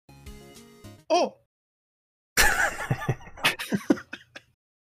Oh!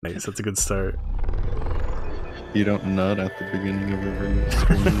 Nice, that's a good start. You don't nut at the beginning of every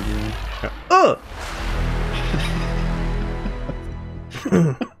stream video?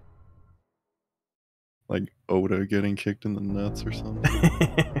 Like Oda getting kicked in the nuts or something?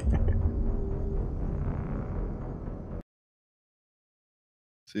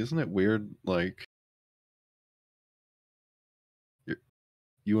 See, isn't it weird, like,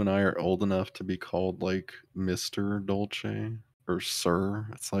 you and I are old enough to be called, like, Mr. Dolce or Sir?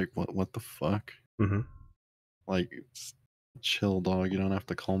 It's like, what the fuck? Mm-hmm. Like, it's chill, dog. You don't have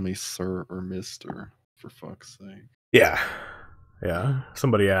to call me Sir or Mr., for fuck's sake. Yeah. Yeah.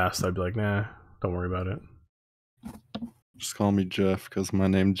 Somebody asked, I'd be like, nah, don't worry about it. Just call me Jeff, because my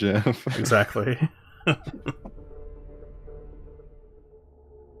name's Jeff. Exactly.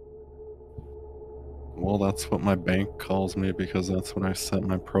 Well, that's what my bank calls me, because that's what I set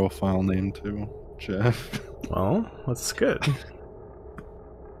my profile name to, Jeff. Well, that's good.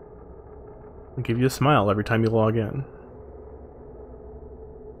 I'll give you a smile every time you log in.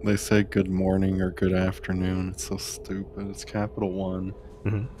 They say good morning or good afternoon. It's so stupid. It's capital one.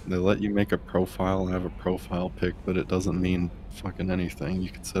 Mm-hmm. They let you make a profile and have a profile pic, but it doesn't mean fucking anything. You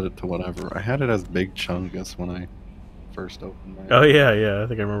can set it to whatever. I had it as Big Chungus when I first opened my... Oh, yeah, I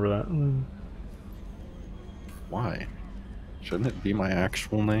think I remember that. Why? Shouldn't it be my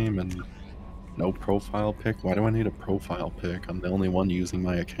actual name and no profile pic? Why do I need a profile pic? I'm the only one using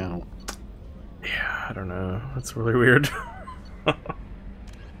my account. Yeah, I don't know. That's really weird.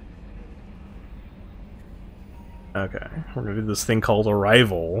 Okay, we're gonna do this thing called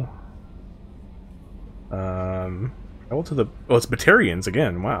Arrival. Travel to the... Oh, it's Batarians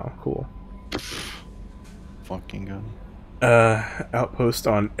again. Wow, cool. Fucking good. Outpost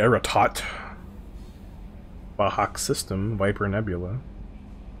on Eratot. Bahak system, Viper Nebula.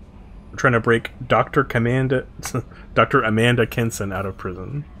 We're trying to break Dr. Amanda Kenson out of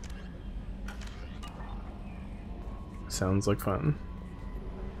prison. Sounds like fun.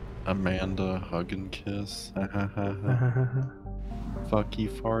 Amanda hug and kiss. Fucky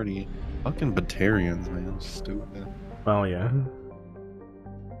farty. Fucking Batarians, man. Stupid. Well, yeah.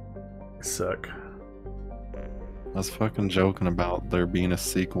 They suck. I was fucking joking about there being a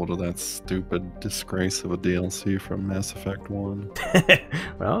sequel to that stupid disgrace of a DLC from Mass Effect 1.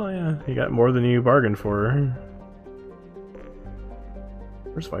 Well, yeah, you got more than you bargained for.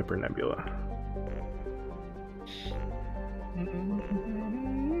 Where's Viper Nebula?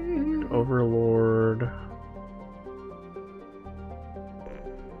 Overlord.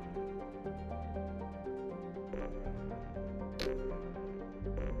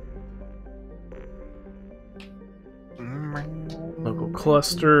 Local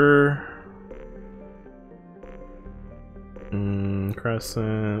cluster.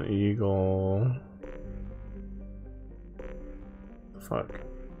 Crescent, Eagle. Fuck.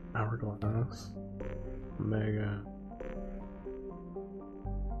 Hourglass. Omega.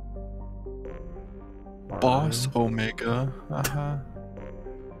 Boss Omega.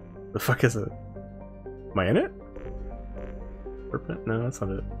 The fuck is it? Am I in it? Serpent? No, that's not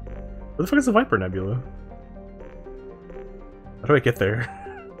it. Where the fuck is the Viper Nebula? How do I get there?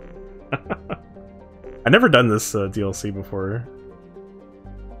 I've never done this DLC before.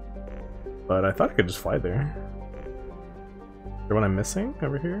 But I thought I could just fly there. Is there one I'm missing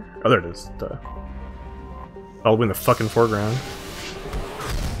over here? Oh, there it is. Duh. All the way in the fucking foreground.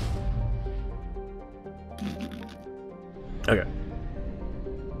 Okay.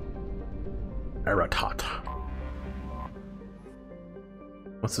 Eratot.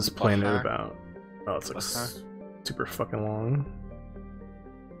 What's this planet about? Oh, it's like super fucking long.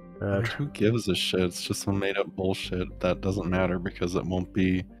 Who gives a shit? It's just some made up bullshit that doesn't matter because it won't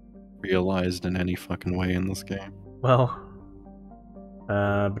be realized in any fucking way in this game. Well,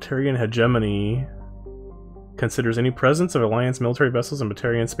 Batarian hegemony considers any presence of Alliance military vessels in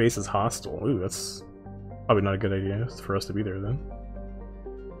Batarian space as hostile. Ooh, that's probably not a good idea for us to be there then.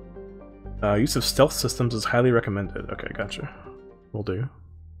 Use of stealth systems is highly recommended. Okay, gotcha. Will do.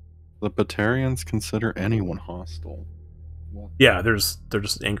 The Batarians consider anyone hostile. What? Yeah, they're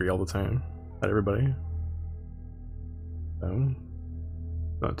just angry all the time at everybody. So,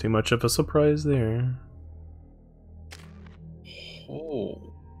 not too much of a surprise there.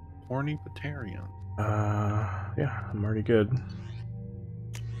 Oh, horny Batarian. Yeah, I'm already good.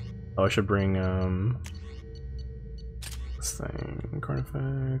 Oh, I should bring this thing,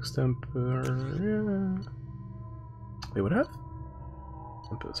 Carnifex, Tempest. Yeah. Wait, what have?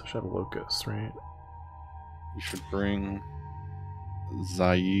 Tempest. I should have a Locust, right? You should bring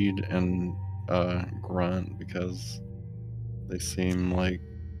Zaid and Grunt because they seem like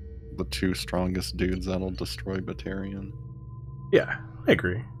the two strongest dudes that'll destroy Batarian. Yeah, I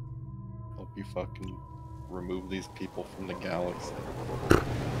agree. Help you fucking remove these people from the galaxy.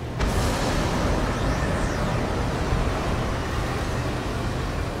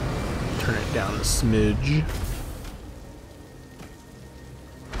 Turn it down a smidge.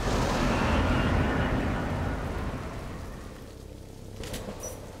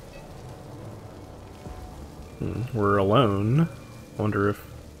 We're alone. Wonder if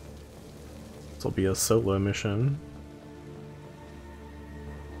this will be a solo mission.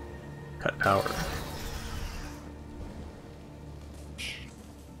 Cut power.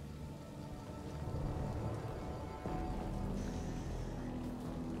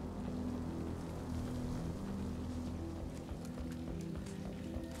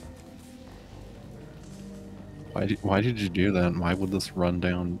 Why did you do that? Why would this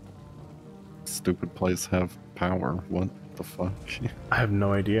rundown stupid place have power? What the fuck? I have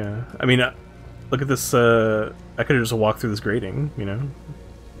no idea. I mean, look at this. I could have just walked through this grating, you know?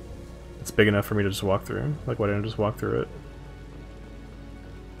 It's big enough for me to just walk through. Like, why didn't I just walk through it?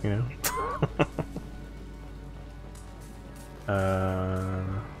 You know?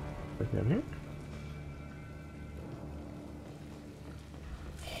 Right down here?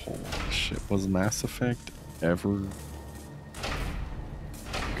 Holy shit, was Mass Effect ever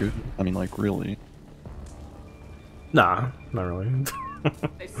good? I mean, like, really? Nah, not really.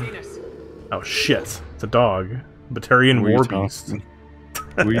 They've seen us. Oh shit, it's a dog. Batarian war beast.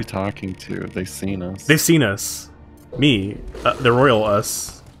 Who are you talking to? They've seen us. They've seen us. Me. The royal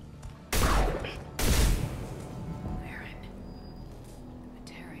us. Baron.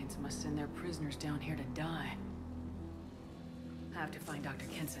 The Batarians must send their prisoners down here to die. I have to find Dr.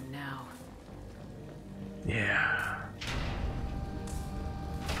 Kenson now. Yeah.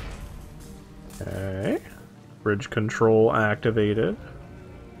 Okay. Bridge control activated.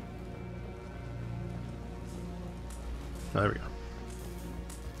 Oh, there we go.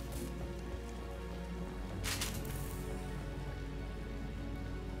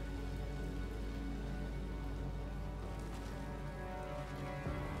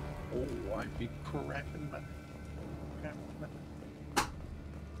 Oh, I'd be cracking my...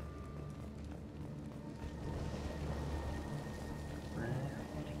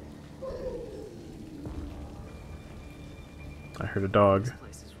 I heard a dog. This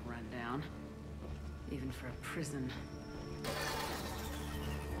place is run down, even for a prison.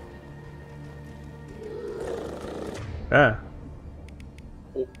 Ah.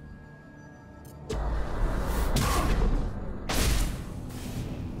 Oh.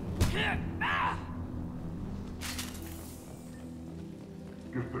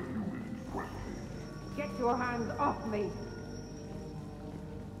 Get the human in front of me. Get your hands off me!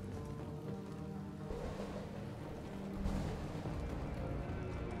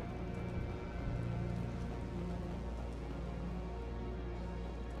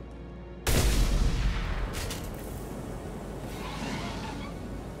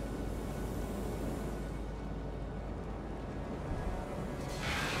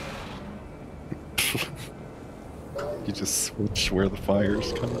 You just switch where the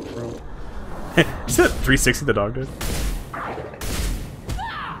fire's coming from. You said 360 the dog did?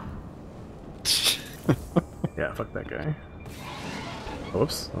 Yeah, fuck that guy. Oh,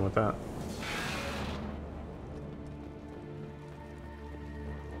 whoops, I went that.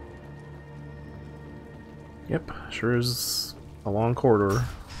 Yep, sure is a long corridor.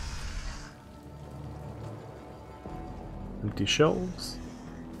 Empty shelves.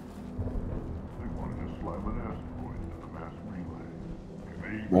 They wanted to slam an asteroid into the mass relay.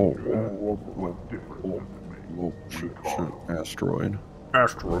 And they Whoa, do that. whoa, What difference does it make? Whoa, shoot, asteroid.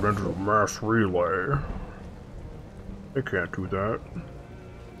 Asteroid into the mass relay. They can't do that.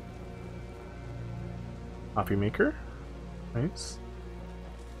 Coffee maker. Nice.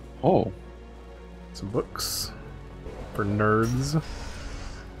 Oh. Some books. For nerds.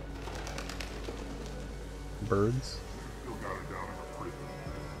 Birds. Still got her down in a prison.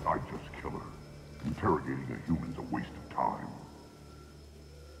 I'd just kill her. Interrogating a human's a waste of time.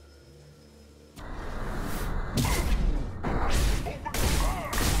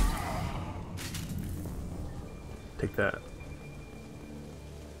 Take that.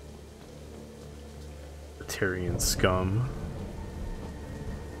 Batarian scum.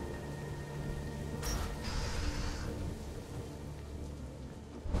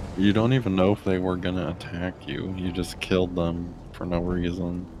 You don't even know if they were gonna attack you. You just killed them for no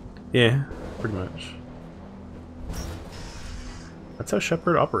reason. Yeah, pretty much. That's how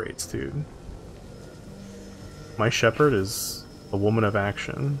Shepard operates, dude. My Shepard is a woman of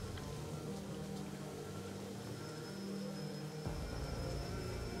action.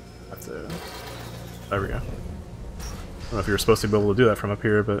 Have to... There we go. I don't know if you were supposed to be able to do that from up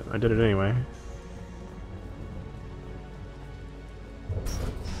here, but I did it anyway.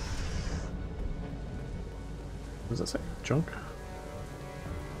 What does that say? Junk?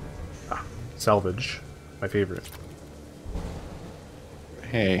 Ah, salvage. My favorite.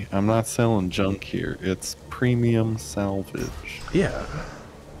 Hey, I'm not selling junk here. It's premium salvage. Yeah.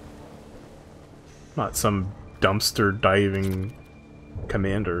 Not some dumpster diving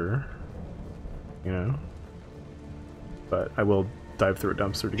commander, you know? But I will dive through a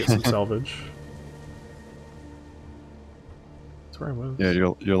dumpster to get some salvage. That's where I was. Yeah,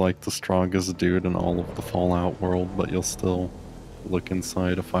 you're like the strongest dude in all of the Fallout world, but you'll still look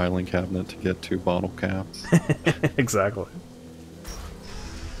inside a filing cabinet to get 2 bottle caps. Exactly.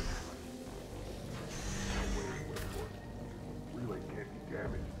 Relay can't be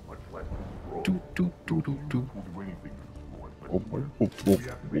damaged, much less destroyed. Do, do, do, do, do. We'll do anything to destroy it, but Oh, we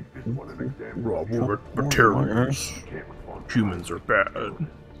have to make this one an example. Terrorists. We can't respond to Humans are bad.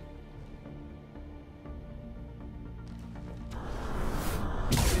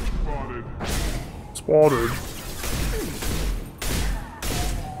 spotted. Spotted.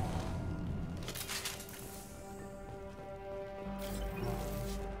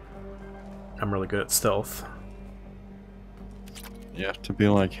 I'm really good at stealth. You have to be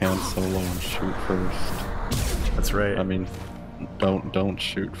like Han Solo and shoot first. That's right. I mean, don't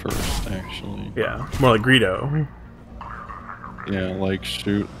shoot first, actually. Yeah, more like Greedo. Yeah, like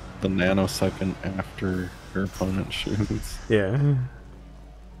shoot the nanosecond after your opponent shoots. Yeah. An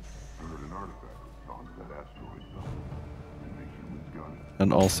artifact was gone to that asteroid zone. And the humans got it.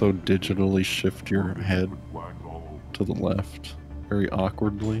 And also digitally shift your head Flags all over. to the left, very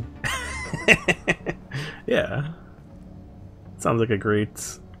awkwardly. Yeah. Sounds like a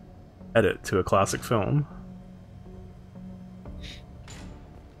great edit to a classic film.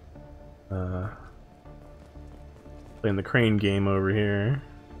 Playing the crane game over here.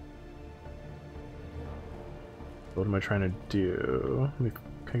 What am I trying to do? Let me,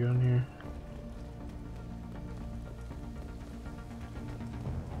 can I go in here?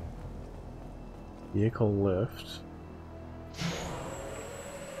 Vehicle lift.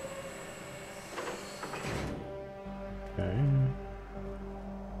 Okay.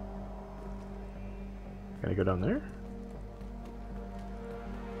 Can I go down there?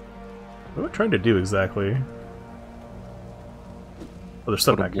 What am I trying to do exactly? Oh, there's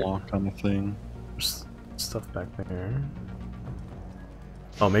stuff Put a back here. block on the thing. There's stuff back there.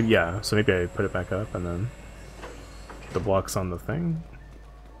 Oh, maybe, yeah. So maybe I put it back up and then the block's on the thing.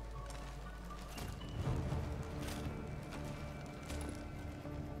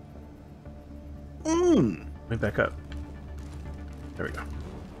 Let me back up. There we go.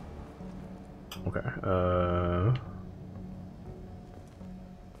 Okay,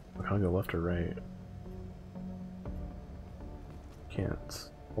 can I go left or right? Can't.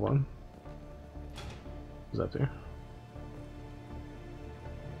 Hold on. What does that do?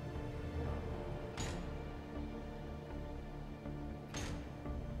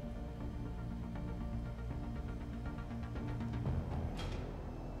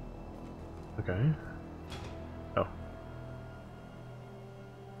 Okay. Oh.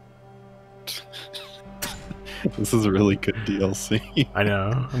 This is a really good DLC. I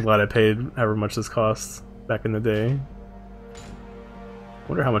know. I'm glad I paid however much this cost back in the day.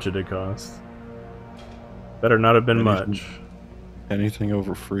 Wonder how much it did cost. Better not have been much. Anything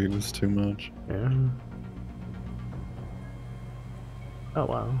over free was too much. Yeah. Oh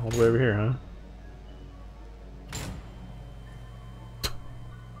wow, all the way over here, huh?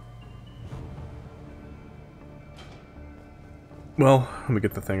 Well, let me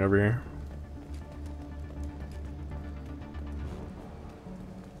get the thing over here.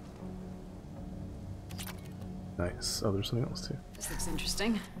 Nice. Oh, there's something else too. This looks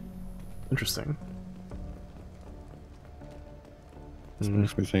interesting. Interesting. This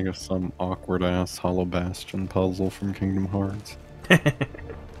makes me think of some awkward ass Hollow Bastion puzzle from Kingdom Hearts. Come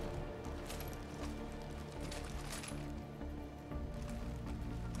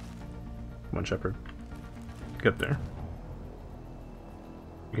on, Shepard. Get there.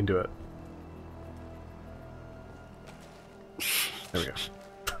 You can do it. There we go.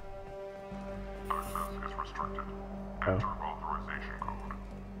 Access is restricted. Oh. Enter authorization code.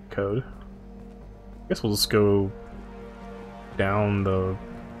 Code. I guess we'll just go down the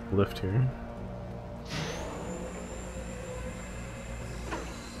lift here.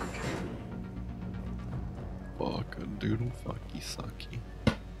 Fuck a doodle fucky sucky.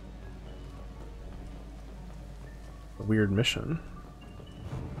 A weird mission.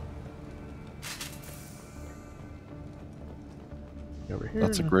 Over here.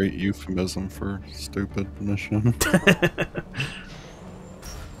 That's a great euphemism for stupid mission.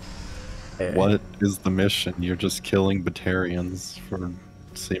 Hey. What is the mission? You're just killing Batarians for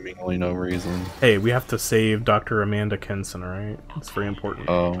seemingly no reason. Hey, we have to save Dr. Amanda Kenson, alright? It's very important.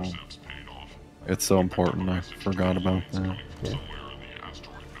 Oh. It's so important, I forgot about that. Yeah.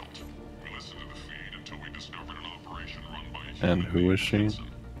 And who is she?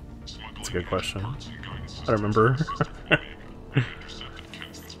 That's a good question. I don't remember.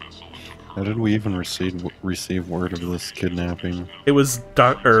 How did we even receive word of this kidnapping? It was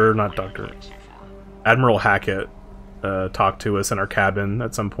Admiral Hackett talked to us in our cabin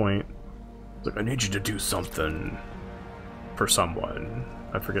at some point. He's like, I need you to do something for someone.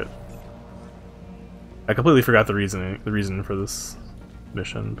 I forget. I completely forgot the reason for this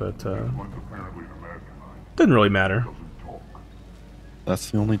mission, but didn't really matter.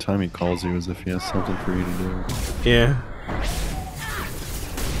 That's the only time he calls you, is if he has something for you to do. Yeah.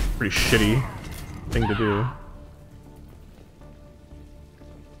 Pretty shitty thing to do.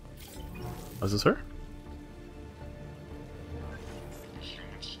 Was this her?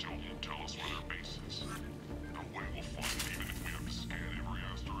 Humans still won't tell us where their base is. No way we'll find it even if we have to scan every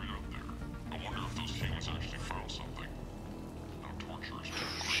asteroid out there. I wonder if those humans actually found something. Now torture is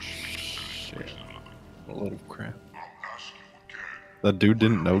Shit. A load of crap. That dude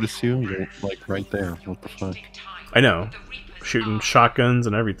didn't notice you? You're, like, right there. What the fuck? I know. Shooting shotguns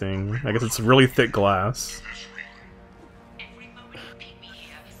and everything. I guess it's really thick glass.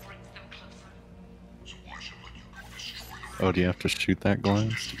 Oh, do you have to shoot that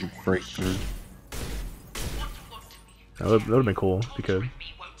glass to break through? That would have been cool if you could.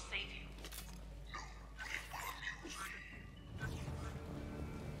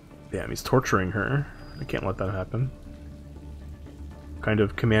 Damn, he's torturing her. I can't let that happen. What kind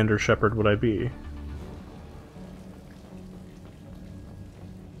of Commander Shepard would I be?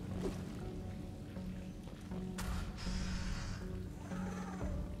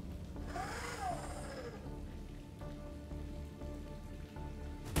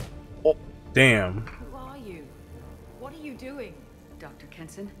 Oh, damn. Who are you? What are you doing? Dr.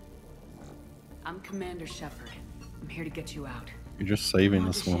 Kenson? I'm Commander Shepard. I'm here to get you out. You're just saving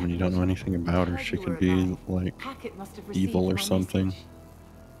this woman. You don't know anything about her. She could be, like, evil or something.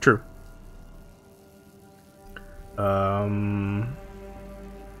 True. We're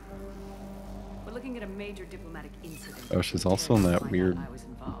looking at a major diplomatic incident. Oh, she's also in that weird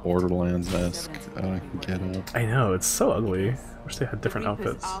Borderlands-esque get up. I know, it's so ugly. Wish they had different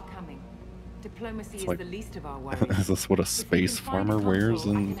outfits. Diplomacy It's is like, the least of our worries. is this what a space farmer wears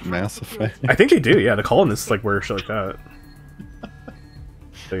in Mass Effect? I think they do, yeah. The colonists like wear shit like that.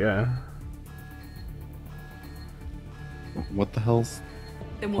 So yeah. What the hell's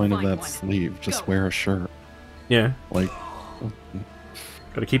the point of that sleeve? Just wear a shirt. Yeah. Like,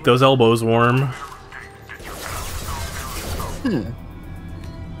 Gotta keep those elbows warm.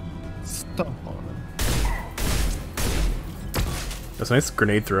 Stop on it. That's a nice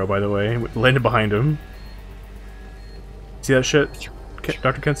grenade throw, by the way. It landed behind him. See that shit,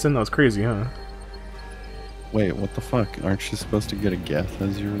 Dr. Kenson? That was crazy, huh? Wait, what the fuck? Aren't you supposed to get a Geth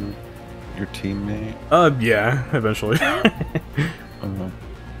as your teammate? Yeah, eventually.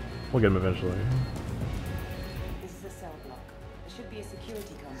 We'll get him eventually. This is a cell block. There should be a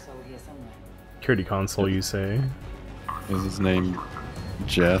security console here somewhere. Security console, you say? Is his name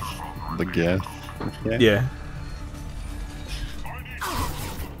Jeff the Geth? Yeah.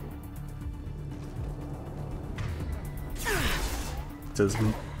 It says,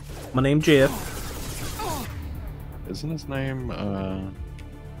 my name Jeff. Isn't his name,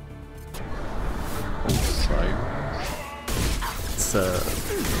 Osiris? It's,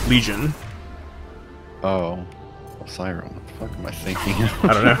 Legion. Oh. Osiris. What the fuck am I thinking?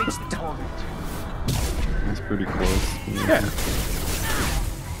 I don't know. That's pretty close. Yeah.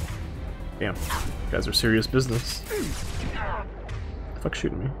 Damn. You guys are serious business. The fuck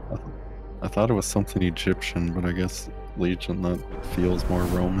shooting me? I thought it was something Egyptian, but I guess Legion, that feels more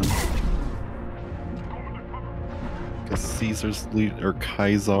Roman. Because Caesar's or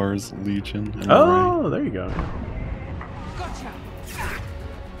Kaisar's Legion. Oh, there you go. Gotcha.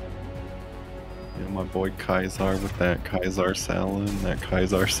 Yeah, my boy Kaisar with that Kaisar salad and that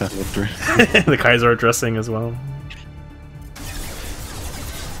Kaisar salad dress. The Kaiser dressing as well.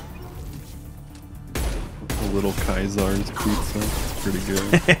 The little Kaisar's pizza. It's pretty good.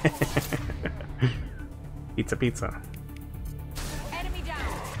 Pizza. Enemy down.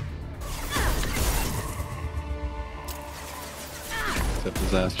 Except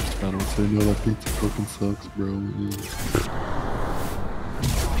his ass just got him and said, no, that pizza fucking sucks, bro.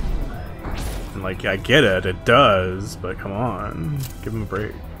 And like, I get it, it does, but come on, give him a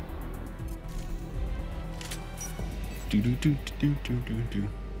break. Do do do do do do do.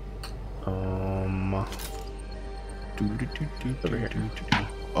 Do do do do do do do.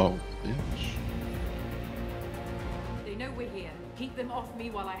 Oh, bitch. They know we're here. Keep them off me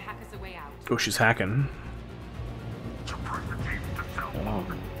while I hack us a way out. Oh, she's hacking. Oh.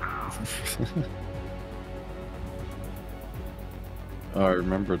 I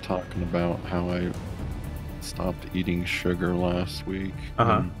remember talking about how I stopped eating sugar last week.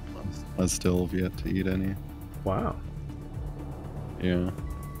 Uh-huh. I still have yet to eat any. Wow. Yeah.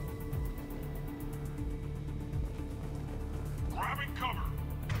 Grabbing cover.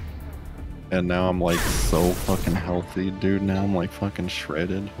 And now I'm like so fucking healthy, dude. Now I'm like fucking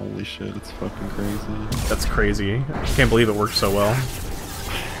shredded. Holy shit, it's fucking crazy. That's crazy. I can't believe it worked so well.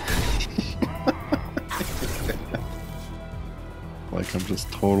 Like I'm just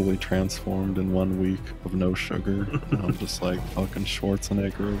totally transformed in 1 week of no sugar. I'm just like fucking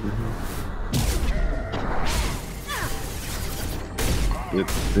Schwarzenegger over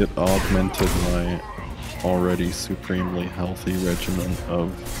here. It augmented my already supremely healthy regimen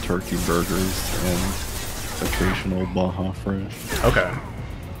of turkey burgers and occasional Baja Fresh. Okay.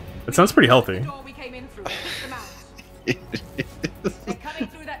 It sounds pretty healthy. The door we came in through. Push them out. They're coming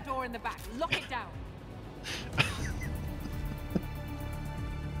through that door in the back. Lock it down.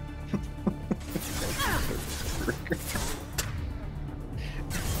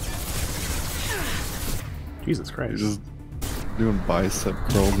 Jesus Christ. You're just doing bicep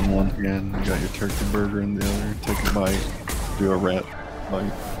curls in one hand, you got your turkey burger in the other, take a bite, do a rat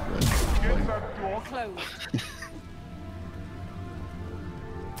bite, rat bite. Door closed.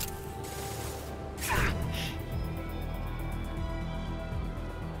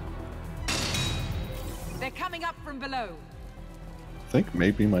 They're coming up from below. I think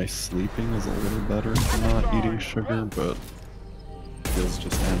maybe my sleeping is a little better for not eating sugar, but feels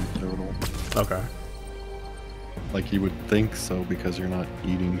just anecdotal. Okay. Like you would think so because you're not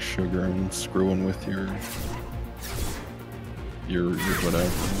eating sugar and screwing with your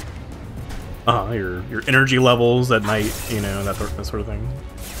whatever. Your energy levels at night, you know, that sort of thing.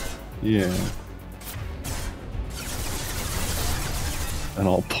 Yeah. An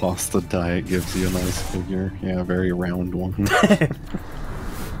all pasta diet gives you a nice figure. Yeah, a very round one. Hey,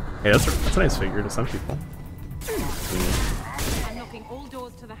 that's a nice figure to some people. I'm knocking all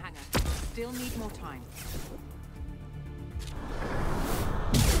doors to the hangar. Still need more time.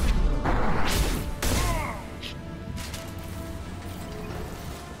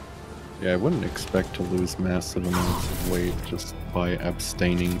 Yeah, I wouldn't expect to lose massive amounts of weight just by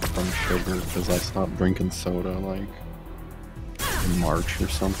abstaining from sugar, because I stopped drinking soda like in March or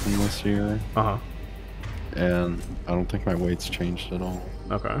something this year. Uh-huh. And I don't think my weight's changed at all.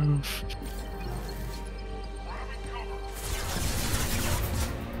 Okay.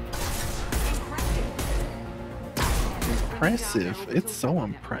 Impressive. It's so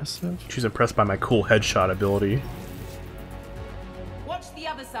impressive. She's impressed by my cool headshot ability. Watch the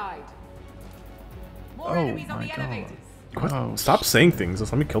other side. More Oh enemies on my the God. elevators. What? Oh, Stop saying things.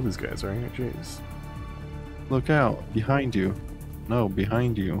 Just let me kill these guys, right? Jeez. Look out. Behind you. No,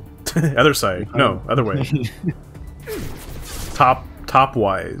 behind you. Other side. No, other way. Top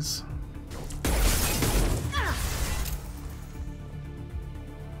wise.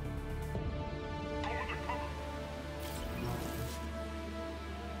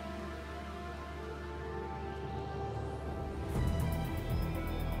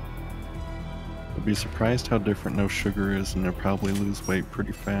 I'd be surprised how different no sugar is, and you'll probably lose weight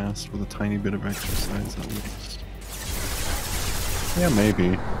pretty fast with a tiny bit of exercise at least. Yeah,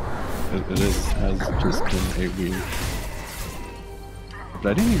 maybe. Has just been a week. But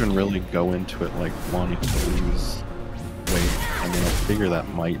I didn't even really go into it like wanting to lose weight. I mean, I figure that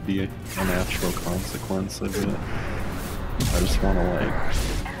might be a natural consequence of it. I just want to like,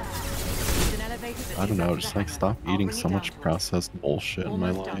 I don't know, just like stop eating so much processed bullshit in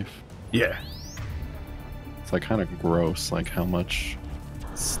my life. Yeah. It's like kind of gross, like how much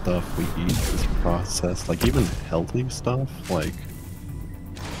stuff we eat is processed. Like even healthy stuff, like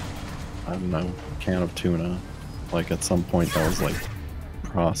I don't know, can of tuna. Like at some point that was like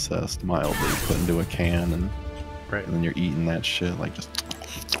processed mildly, put into a can, and Right. and then you're eating that shit like just.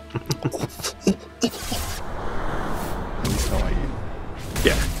 At least how I eat.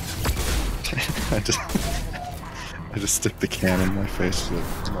 Yeah. I just stick the can in my face.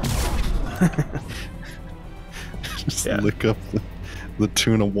 Just Yeah. lick up the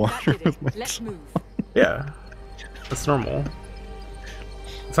tuna water with my Let's tongue. move. Yeah. That's normal.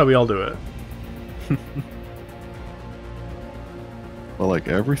 That's how we all do it. But like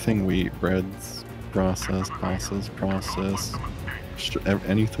everything we eat, breads, processed, pastas, processed,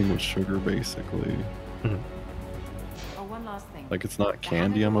 anything with sugar basically. Mhm. Oh, one last thing. Like it's not The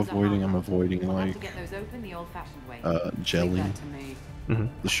candy I'm hamburgers are avoiding, half I'm off. avoiding We'll have to like get those open the old-fashioned way. Leave jelly, that to me. Mhm.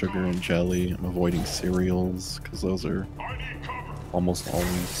 the sugar and jelly. I'm avoiding cereals because those are I need cover. almost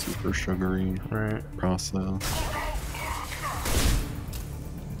always super sugary, Right. processed.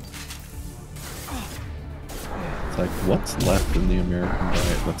 It's like, what's left in the American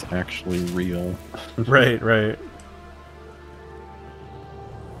diet that's actually real? Right, right.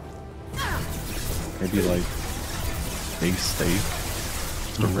 Maybe like a steak,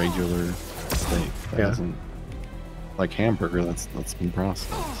 just a regular steak that Yeah. hasn't, like hamburger that's been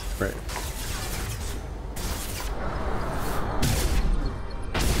processed. Right.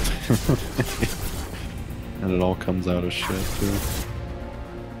 And it all comes out of shit too.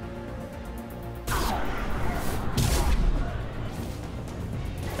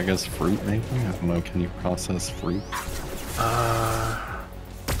 I guess fruit maybe? I don't know, can you process fruit? I'm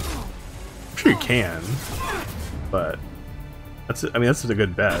sure you can, but that's I mean that's a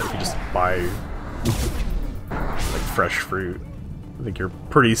good bet. If you just buy like fresh fruit, I think you're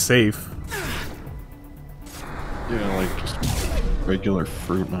pretty safe. Yeah, like just regular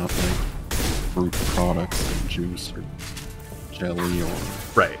fruit, not like fruit products like juice or jelly or...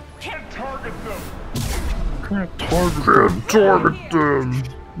 Right. Can't target them. Can't target them!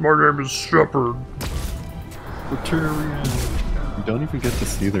 My name is Shepard. Libertarian! You don't even get to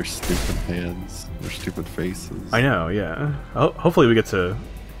see their stupid heads, their stupid faces. I know, yeah. Hopefully we get to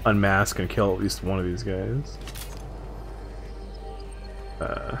unmask and kill at least one of these guys.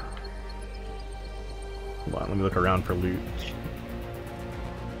 Hold on, let me look around for loot.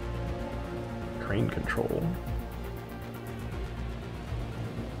 Crane control.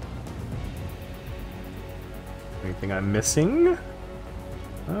 Anything I'm missing?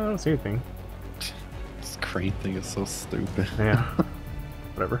 I don't see anything. This crane thing is so stupid. Yeah.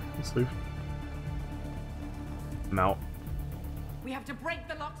 Whatever. Let's leave. I'm out. We have to break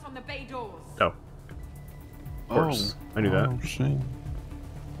the locks on the bay doors. Oh. Of course. I knew that. Oh, shit.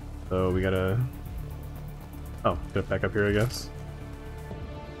 So we gotta... Oh, get it back up here, I guess.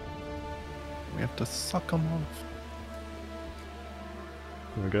 We have to suck them off.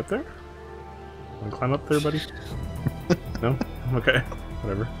 Can we get up there? Wanna climb up there, buddy? No? Okay.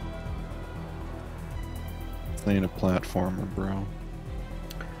 Whatever. This ain't a platformer, bro.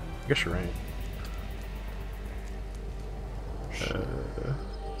 I guess you're right.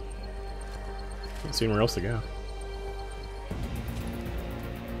 Can't see anywhere else to go.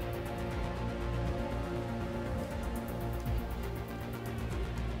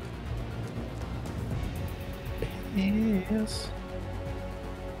 Yes. Is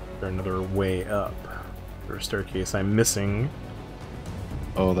there another way up? Or a staircase I'm missing?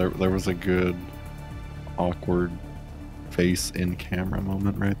 Oh, there was a good, awkward face in camera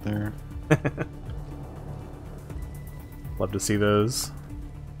moment right there. Love to see those.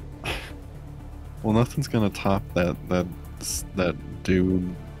 Well, nothing's gonna top that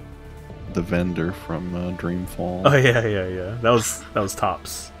dude, the vendor from Dreamfall. Oh yeah, yeah, yeah. That was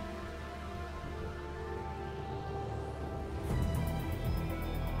tops.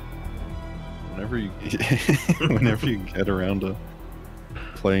 Whenever you get around to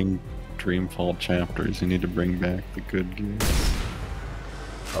playing Dreamfall chapters, you need to bring back the good gears.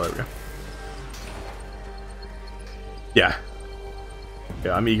 Oh, there we go. Yeah.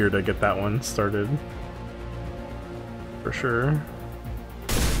 Yeah, I'm eager to get that one started. For sure.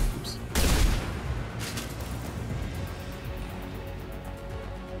 Oops.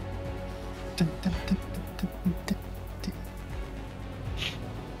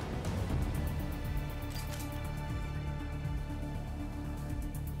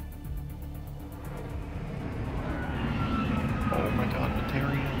 Oh my god,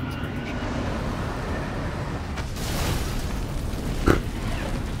 Batarians.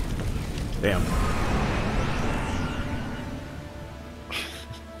 Damn.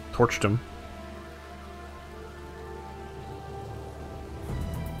 Torched him.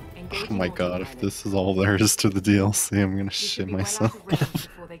 Oh my god, if this is all there is to the DLC, I'm gonna shit myself.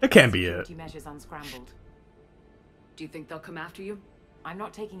 That can't be it. Measures unscrambled. Do you think they'll come after you? I'm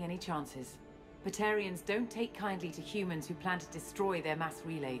not taking any chances. Batarians don't take kindly to humans who plan to destroy their mass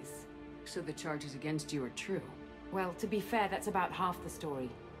relays. So the charges against you are true? Well, to be fair, that's about half the story.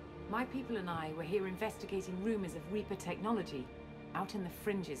 My people and I were here investigating rumors of Reaper technology out in the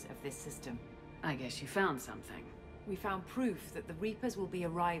fringes of this system. I guess you found something. We found proof that the Reapers will be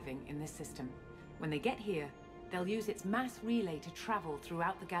arriving in this system. When they get here, they'll use its mass relay to travel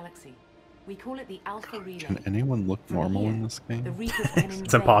throughout the galaxy. We call it the Alpha Relay. Can anyone look From normal here, in this The game? Reapers can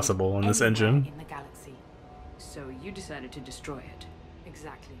It's impossible in this anywhere engine. in the galaxy. So you decided to destroy it.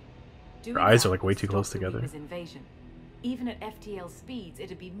 Exactly. Their Doing eyes that are like way would too stop close the together. Reapers' invasion. Even at FTL speeds,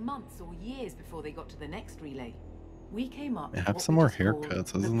 it'd be months or years before they got to the next relay. We came up They with have what some we more just call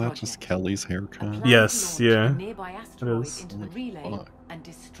haircuts. the Isn't that just project. Kelly's A haircut? plan Yes, to launch yeah, a nearby asteroid is. into the Holy relay fuck. and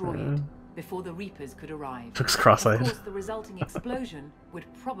destroy Yeah. it before the Reapers could arrive. Looks Of cross-eyed. course, the resulting explosion would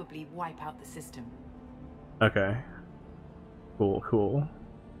probably wipe out the system. Okay. Cool, cool.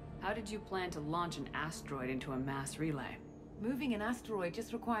 How did you plan to launch an asteroid into a mass relay? Moving an asteroid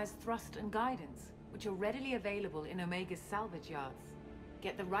just requires thrust and guidance, which are readily available in Omega's salvage yards.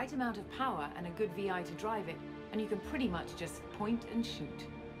 Get the right amount of power and a good VI to drive it, and you can pretty much just point and shoot.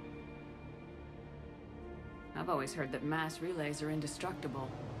 I've always heard that mass relays are indestructible.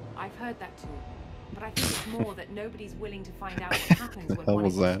 I've heard that too, but I think it's more that nobody's willing to find out what happens when hell one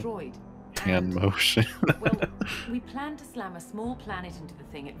is was that? destroyed. Hand motion. Well, we plan to slam a small planet into the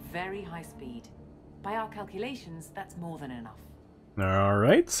thing at very high speed. By our calculations, that's more than enough.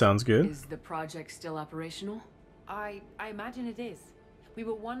 Alright, sounds good. Is the project still operational? I imagine it is. We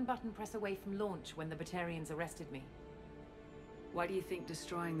were one button press away from launch when the Batarians arrested me. Why do you think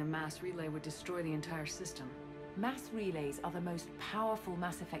destroying the mass relay would destroy the entire system? Mass relays are the most powerful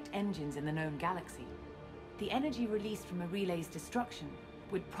Mass Effect engines in the known galaxy. The energy released from a relay's destruction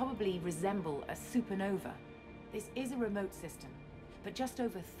would probably resemble a supernova. This is a remote system, but just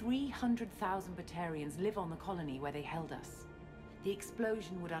over 300,000 Batarians live on the colony where they held us. The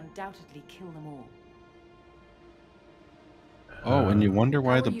explosion would undoubtedly kill them all. Oh, and you wonder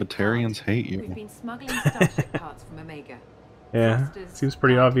why How the are you Batarians armed? hate We've you. been smuggling starship parts from Omega. Yeah, Thrusters, seems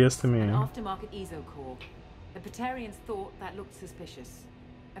pretty obvious to me. An aftermarket Ezo core. The Batarians thought that looked suspicious.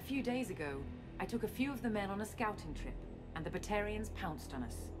 A few days ago, I took a few of the men on a scouting trip, and the Batarians pounced on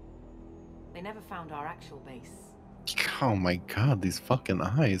us. They never found our actual base. Oh my god, these fucking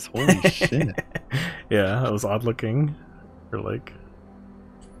eyes. Holy shit. Yeah, that was odd looking. Or like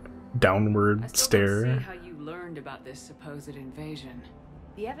I downward still don't stare. see how you learned about this supposed invasion.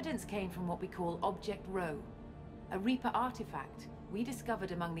 The evidence came from what we call Object Rho, a Reaper artifact we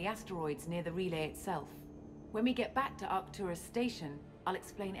discovered among the asteroids near the relay itself. When we get back to Arcturus Station, I'll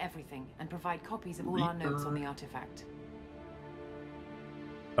explain everything and provide copies of all our notes on the artifact.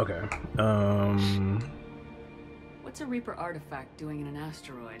 Okay. What's a Reaper artifact doing in an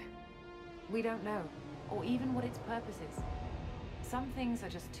asteroid? We don't know, or even what its purpose is. Some things are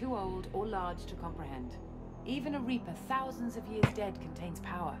just too old or large to comprehend. Even a Reaper thousands of years dead contains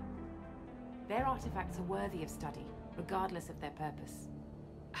power. Their artifacts are worthy of study, regardless of their purpose.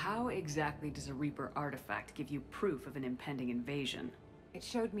 How exactly does a Reaper artifact give you proof of an impending invasion? It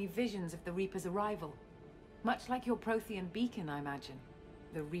showed me visions of the Reaper's arrival. Much like your Prothean beacon, I imagine.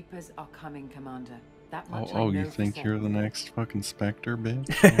 The Reapers are coming, Commander. That much I know You for think you're the certain. next fucking Spectre,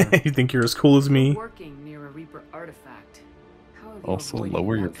 bitch? You think you're as cool as me? Working near a Reaper artifact. How have you Also, avoided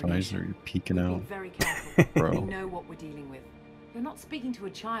lower your information? visor. You're peeking Be out. very careful. Bro. We know what we're dealing with. You're not speaking to a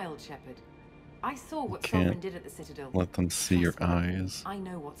child, Shepard. I saw what can't Sovereign did at the Citadel. Let them see your Trust me, eyes. I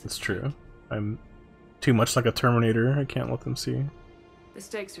know what's That's at true. stake. I'm too much like a Terminator. I can't let them see. The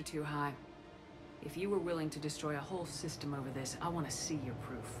stakes are too high. If you were willing to destroy a whole system over this, I want to see your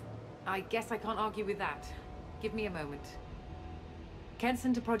proof. I guess I can't argue with that. Give me a moment.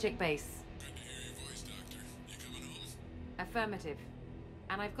 Kenson to Project Base. Good to hear your voice, Doctor. You coming home? Affirmative.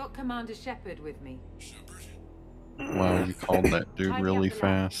 And I've got Commander Shepard with me. Shepard? Wow, you called that dude Tidy really up the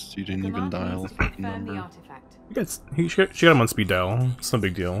lab. fast. You didn't even Commander dial needs a to fucking confirm the number. artifact. She got him on speed dial. It's no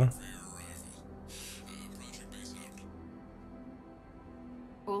big deal. For your arrival. Project base out.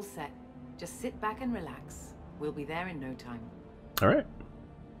 All set. Just sit back and relax. We'll be there in no time. Alright.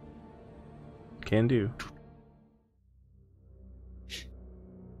 Can do.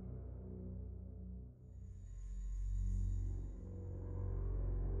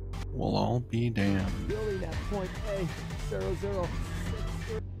 We'll all be damned. Building at point A, 006.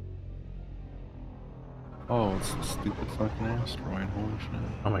 Oh, it's a stupid fucking asteroid. Holy shit.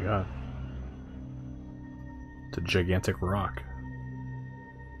 Oh my god. It's a gigantic rock.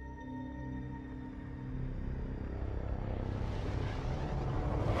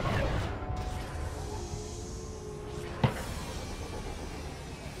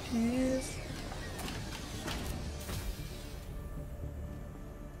 Yes.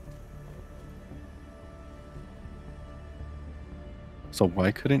 So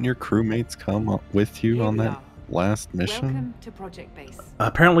why couldn't your crewmates come up with you Here on we that are. last mission? Welcome to Project Base.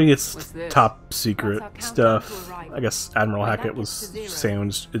 Apparently it's What's this? top secret That's our countdown stuff. to arrival. I guess Admiral When that Hackett gets was to zero,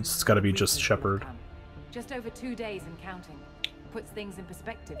 saying it's gotta be just Reapers will Shepard. come. Just over 2 days and counting. Puts things in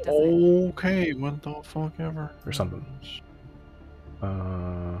perspective, doesn't it? Okay, what the fuck ever. Or something.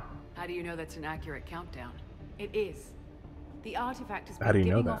 How do you know that's an accurate countdown? It is. The artifact has How do been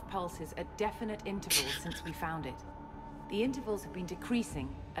you know giving that? off pulses at definite intervals since we found it. The intervals have been decreasing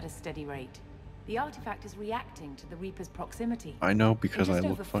at a steady rate. The artifact is reacting to the Reaper's proximity. I know because In I just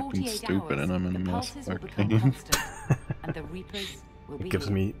look over fucking 48 stupid hours, and I'm in the a Mass pulses will Effect become game. constant, and the Reapers will be It gives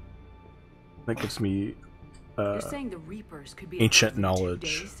here. me. That gives me. You're saying the Reapers could be at ancient Earth in 2 knowledge.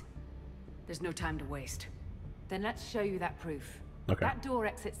 days? There's no time to waste. Then let's show you that proof. Okay. That door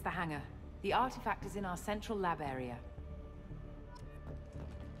exits the hangar. The artifact is in our central lab area.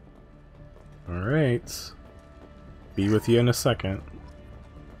 Alright. Be with you in a second.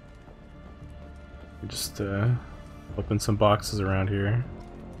 Just open some boxes around here.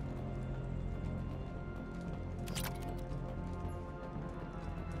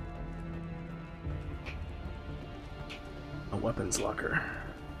 A weapons locker.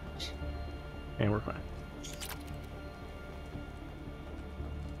 And we're fine.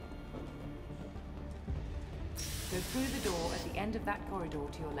 Go through the door at the end of that corridor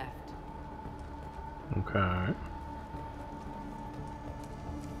to your left. Okay.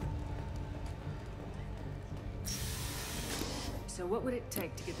 So what would it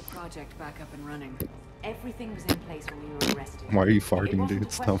take to get the project back up and running? Everything was in place when we were arrested. Why are you It farting, wasn't dude?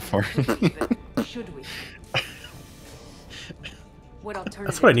 a Stop question of farting. could we, but should we? What alternative?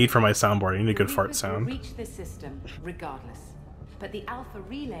 That's what I need for my soundboard. I need a The good fart Reapers will sound. reach this system regardless. But the Alpha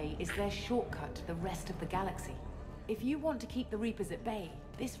Relay is their shortcut to the rest of the galaxy. If you want to keep the Reapers at bay,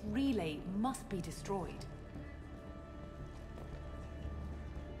 this relay must be destroyed.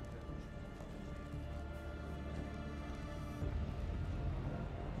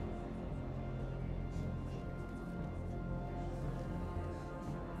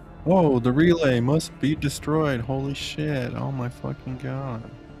 Whoa, the relay must be destroyed. Holy shit. Oh my fucking god.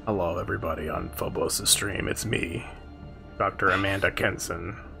 Hello, everybody on Phobos' stream. It's me, Dr. Amanda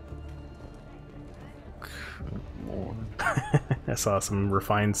Kenson. Good lord. I saw some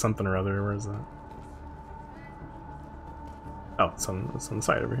refined something or other. Where is that? Oh, it's on the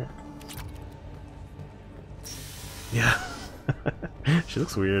side over here. Yeah. She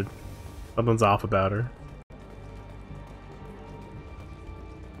looks weird. Something's off about her.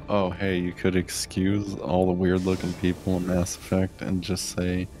 Oh, hey, you could excuse all the weird looking people in Mass Effect and just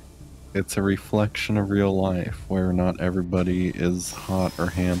say it's a reflection of real life where not everybody is hot or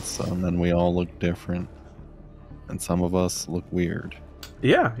handsome and we all look different. And some of us look weird.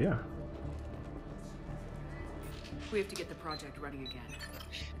 Yeah, yeah. We have to get the project running again.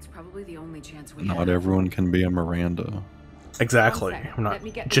 It's probably the only chance we have. Not everyone can be a Miranda. Exactly. One sec, I'm not let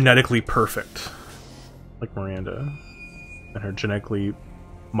me get this- genetically perfect like Miranda and her genetically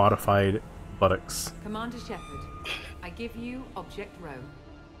modified buttocks. Commander Shepard, I give you Object Row.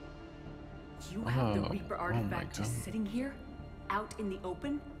 You have the Oh, Reaper oh my artifact just God. sitting here, out in the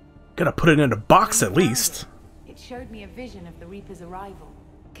open. Gotta put it in a box When at you found least. It showed me a vision of the Reaper's arrival.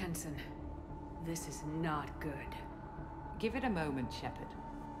 Kenson, this is not good. Give it a moment, Shepard.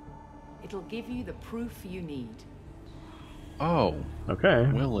 It'll give you the proof you need. Oh,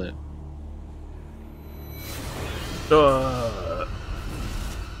 Okay. will it?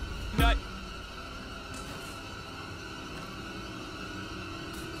 Nut.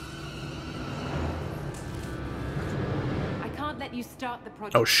 I can't let you start the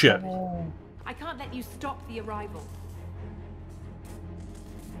project. Oh shit. I can't let you stop the arrival.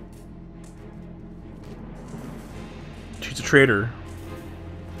 She's a traitor.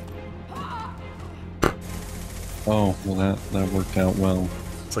 Oh, well that worked out well.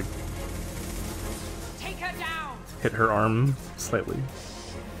 It's like Take her down! hit her arm slightly.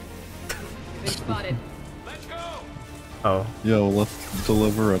 Been spotted. Let's go. Oh. Yo, let's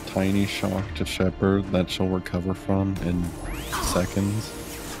deliver a tiny shock to Shepard that she'll recover from in seconds.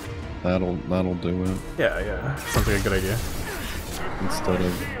 That'll do it. Yeah, yeah. Sounds like a good idea. Instead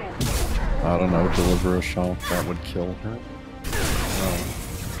of, I don't know, deliver a shock that would kill her. No.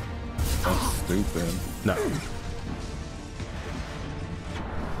 That's stupid. No.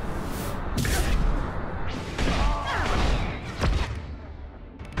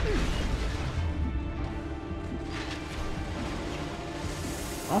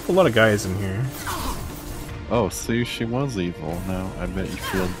 Awful lot of guys in here. Oh, see, she was evil. Now I bet you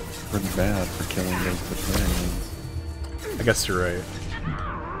feel pretty bad for killing those Batarians. I guess you're right.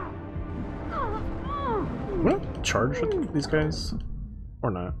 What? Charge with these guys?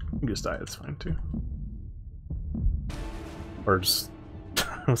 Or not. You can just die, it's fine too. Or just...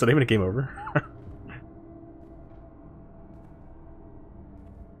 Was that even a game over?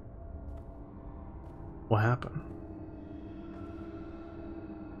 What happened?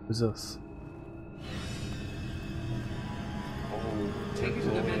 Who's this? Take it to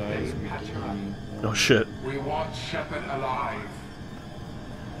the med bay, patch her up. Oh shit. We want Shepard alive.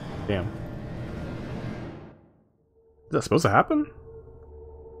 Damn. Is that supposed to happen?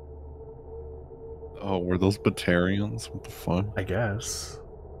 Oh, were those Batarians? What the fuck? I guess.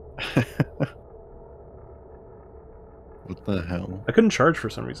 What the hell? I couldn't charge for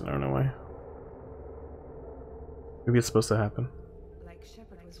some reason. I don't know why. Maybe it's supposed to happen. Like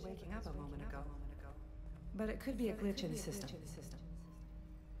Shepard was waking up a moment ago. But it could be a glitch in the system.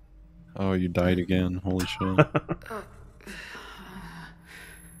 Oh, you died again. Holy shit.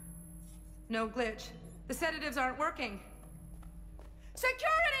 No glitch. The sedatives aren't working.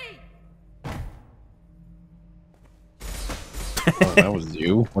 Security! Oh, that was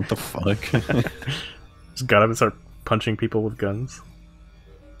you? What the fuck? Just got up and started punching people with guns.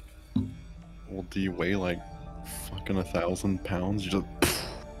 Well, do you weigh like fucking 1,000 pounds? You just...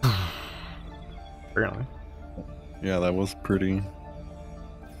 Apparently. Yeah, that was pretty...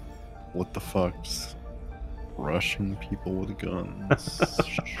 What the fuck? Just rushing people with guns.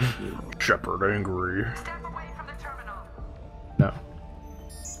 Shepard angry. Step away from the terminal. No.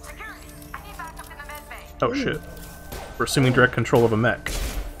 Security, I need backup in the med bay. Oh shit. We're assuming direct control of a mech.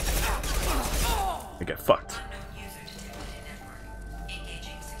 They get fucked.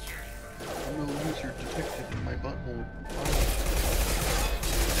 No user detected in my butthole.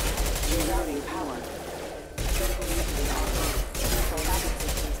 Rerouting power. Critical uses online. Control backup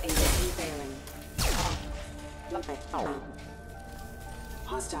systems agency failing.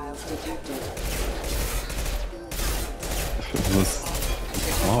 Hostiles detected. This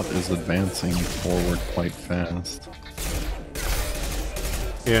plot is advancing forward quite fast.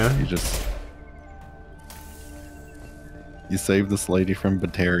 Yeah. You save this lady from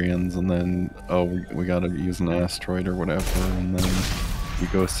Batarians, and then, oh, we gotta use an asteroid or whatever, and then you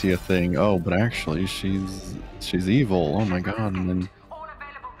go see a thing, oh, but actually she's evil, oh my god, and then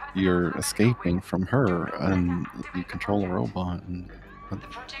you're escaping from her, and you control a robot, and what The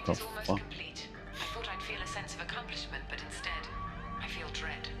project the is almost fuck? complete. I thought I'd feel a sense of accomplishment, but instead, I feel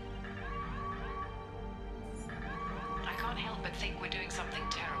dread. I can't help but think we're doing something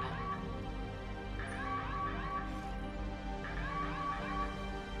terrible.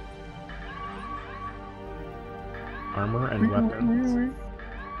 Armor and weapons.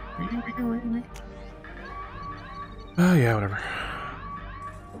 Oh yeah, whatever.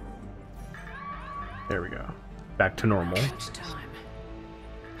 There we go. Back to normal. Crunch time.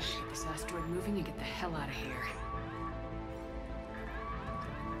 Get this asteroid moving and get the hell out of here.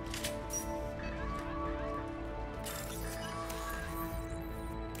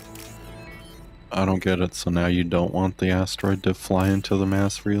 I don't get it, so now you don't want the asteroid to fly into the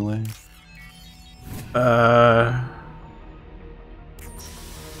mass relay?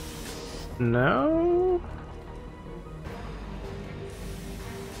 No.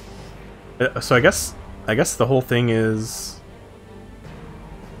 So I guess the whole thing is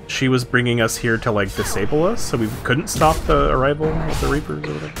she was bringing us here to like disable us, so we couldn't stop the arrival of the Reapers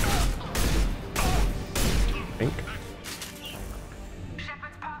or whatever. I think.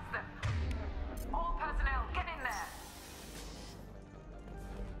 Shepard's past them. All personnel, get in there.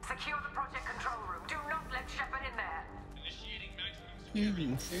 Secure the project control room. Do not let Shepard in there. Initiating maximum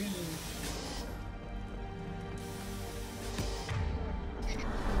security.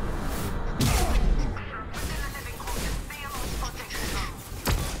 Within the living quarters, seal off project control.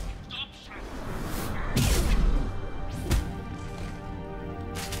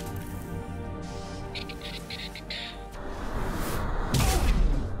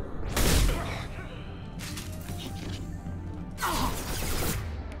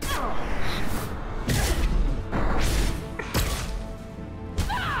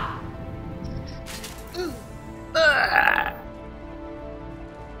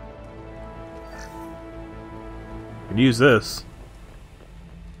 Could use this.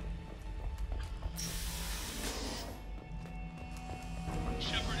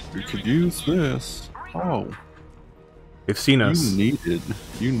 You could use this. Oh, They've seen us.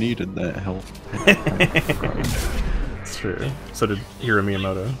 you needed that health. It's true. So did Hiro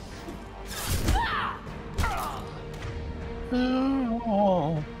Miyamoto.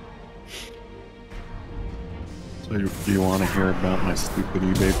 So do you want to hear about my stupid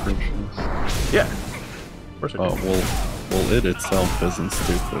eBay purchase? Yeah. Of course I do. Oh, well, it itself isn't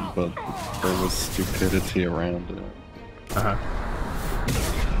stupid, but there was stupidity around it. Uh-huh.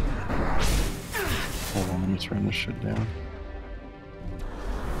 Hold on, let me turn this shit down.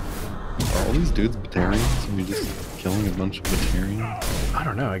 Are all these dudes Batarians? Are we just killing a bunch of Batarians? I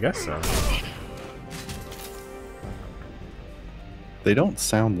don't know, I guess so. They don't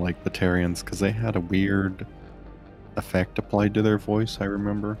sound like Batarians because they had a weird effect applied to their voice, I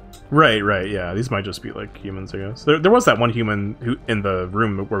remember. Right, right, yeah. These might just be like humans, I guess. There was that one human who in the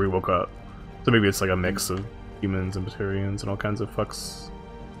room where we woke up. So maybe it's like a mix of humans and Batarians and all kinds of fucks.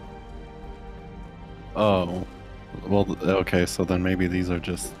 Oh. Well, okay, so then maybe these aren't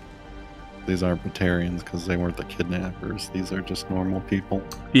Batarians because they weren't the kidnappers. These are just normal people.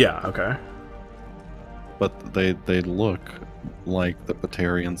 Yeah, okay. But they look like the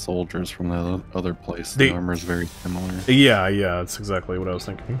Batarian soldiers from the other place. The armor is very similar. Yeah, yeah, that's exactly what I was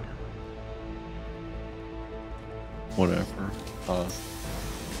thinking. Whatever.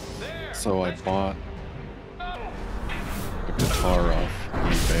 So I bought a guitar off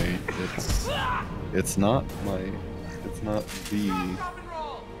eBay. It's not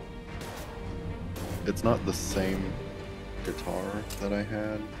the same guitar that I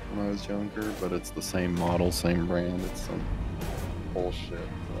had when I was younger, but it's the same model, same brand. It's some bullshit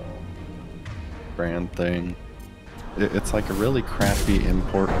brand thing. It's like a really crappy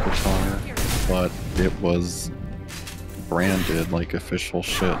import guitar, but it was branded like official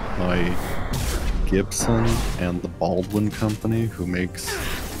shit by Gibson and the Baldwin Company, who makes,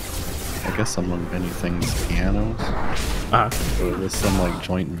 I guess among many things, pianos. So it was some like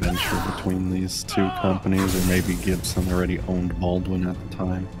joint venture between these two companies, or maybe Gibson already owned Baldwin at the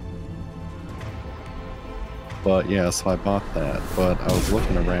time. But yeah, so I bought that, but I was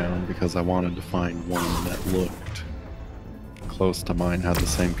looking around because I wanted to find one that looked close to mine, had the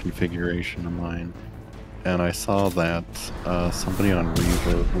same configuration of mine. And I saw that somebody on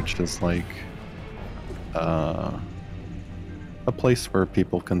Reverb, which is like a place where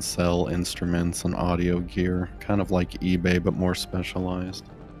people can sell instruments and audio gear, kind of like eBay but more specialized,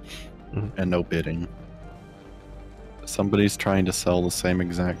 and no bidding. Somebody's trying to sell the same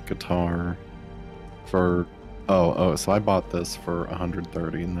exact guitar for so I bought this for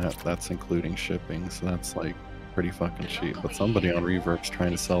 $130, and that's including shipping, so that's like pretty fucking cheap. But somebody on Reverb's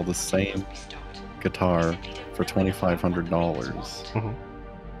trying to sell the same guitar for $2,500.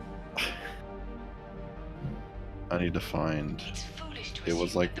 I need to find. It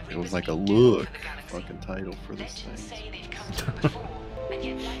was like a look fucking title for this thing. Here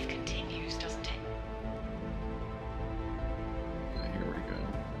we go.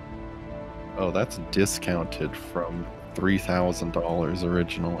 Oh, that's discounted from $3,000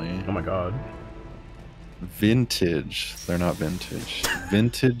 originally. Oh my god. Vintage. They're not vintage.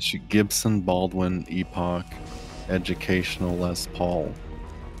 Vintage Gibson Baldwin Epoch Educational Les Paul.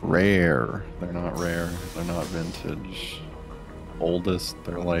 Rare. They're not rare. They're not vintage. Oldest,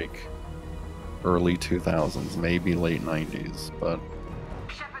 they're like early 2000s, maybe late 90s, but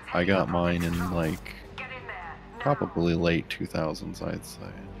I got mine in like probably late 2000s, I'd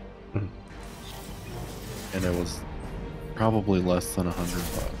say. And it was probably less than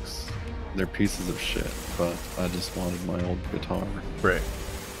 $100. They're pieces of shit, but I just wanted my old guitar. Right.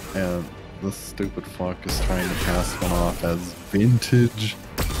 And this stupid fuck is trying to pass one off as vintage.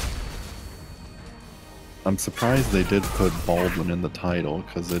 I'm surprised they did put Baldwin in the title,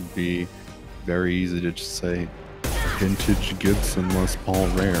 because it'd be very easy to just say vintage Gibson Les Paul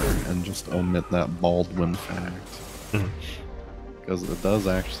Rare and just omit that Baldwin fact. Because it does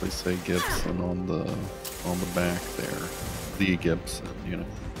actually say Gibson on the back there. The Gibson, you know.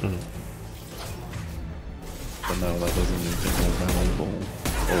 But no, that doesn't make it more valuable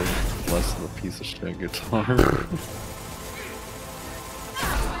or less of a piece of shit guitar.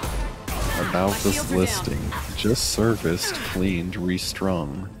 About this listing: just serviced, cleaned,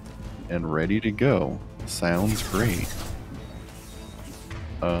 restrung, and ready to go. Sounds great.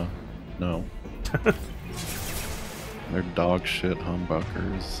 No. They're dog shit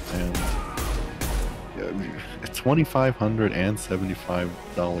humbuckers, and $2,500 and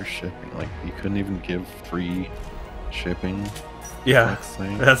 $75 shipping. Like, you couldn't even give free shipping. Yeah,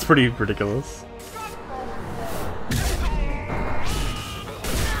 that's pretty ridiculous.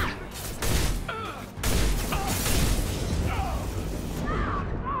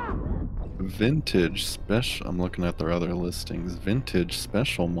 Vintage special. I'm looking at their other listings. Vintage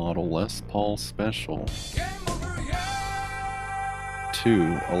special model Les Paul Special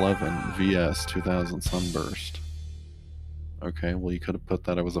 211 VS 2000 Sunburst. Okay, well, you could have put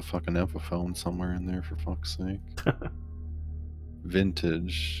that it was a fucking Epiphone somewhere in there, for fuck's sake.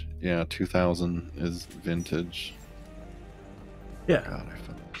 Vintage. Yeah, 2000 is vintage. Yeah. God, I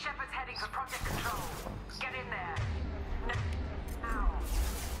felt...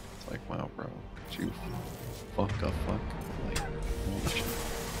 It's like, wow, bro. Could you fuck a fuck? Like, holy shit.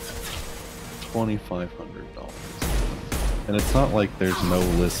 $2,500. And it's not like there's no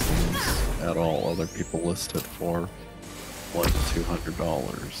listings at all other people list it for. like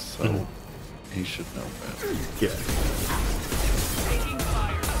 $200, so he should know better. Yeah.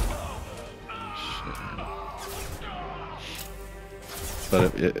 Shit.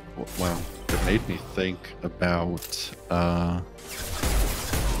 But wow, it made me think about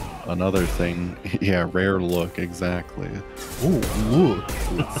another thing. Yeah, rare look, exactly. Ooh, look!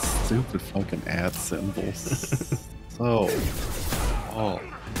 Stupid fucking ad symbols. So, oh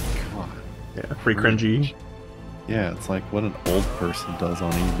god. Yeah, free cringy. Yeah, it's like what an old person does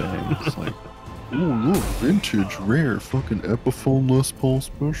on eBay. It's like, ooh, look, vintage, rare, fucking Epiphone Les Paul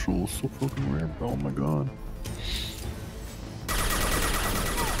special. So fucking rare. Oh my god.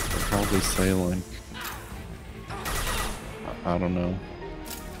 They'll probably say like, I don't know,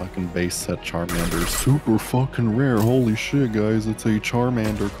 fucking base set Charmander, super fucking rare. Holy shit, guys, it's a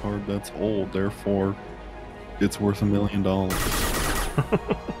Charmander card that's old, therefore it's worth $1 million.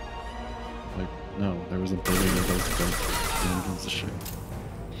 Like, no, there was a billion of those things. No one gives a shit.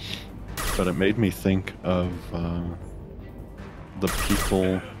 But it made me think of the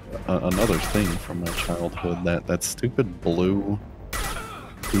people. Another thing from my childhood, that stupid blue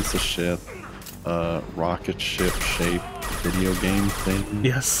piece of shit, rocket ship shaped video game thing.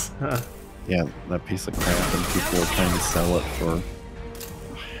 Yes. Yeah, that piece of crap, and people were trying to sell it for.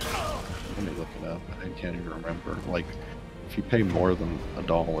 Let me look it up. I can't even remember. Like, if you pay more than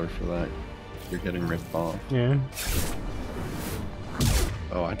 $1 for that, you're getting ripped off. Yeah.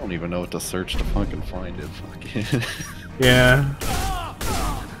 Oh, I don't even know what to search to fucking find it. Fuck it. Yeah.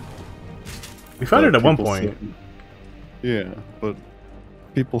 We found it at one point. Yeah, but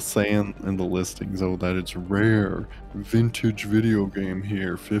people saying in the listings, oh, that it's rare, vintage video game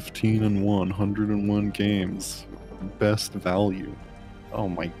here, 15 and 1, 101 games, best value. Oh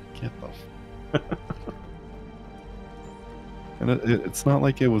my, get the. And it's not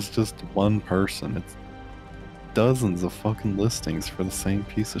like it was just one person. It's dozens of fucking listings for the same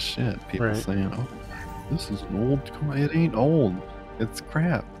piece of shit. People saying, oh, this is an old. Come on, it ain't old. It's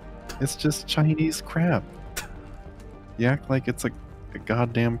crap. It's just Chinese crap. You act like it's a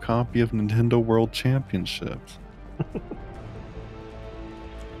goddamn copy of Nintendo World Championships.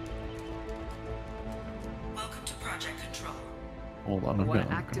 Welcome to Project Control. Hold on, I'm Want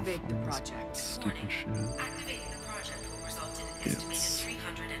gonna to activate the find this project. stupid shit. Activating the project will result in an estimated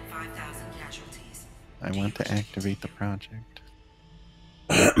 305,000 casualties. I want to activate the project.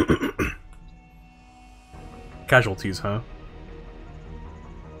 Casualties, huh?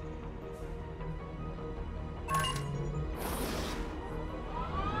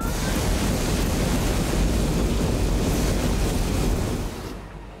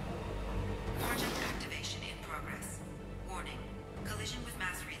 Project activation in progress. Warning. Collision with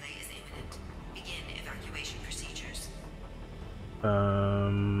mass relay is imminent. Begin evacuation procedures.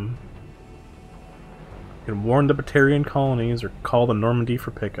 Can warn the Batarian colonies or call the Normandy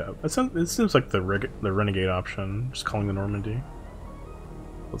for pickup. It seems like the renegade option, just calling the Normandy.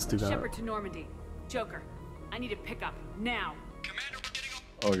 Let's do that. Shepard to Normandy. Joker, I need a pickup now.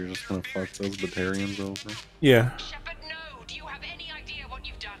 Oh, you're just gonna fuck those Batarians over? Yeah. Shepard, no! Do you have any idea what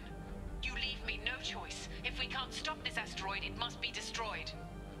you've done? You leave me no choice. If we can't stop this asteroid, it must be destroyed.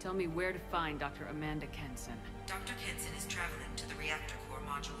 Tell me where to find Dr. Amanda Kenson. Dr. Kenson is traveling to the reactor core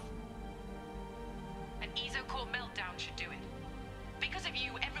module. An ESO-core meltdown should do it. Because of you,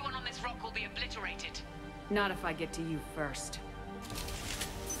 everyone on this rock will be obliterated. Not if I get to you first.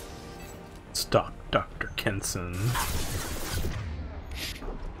 Stop Dr. Kenson.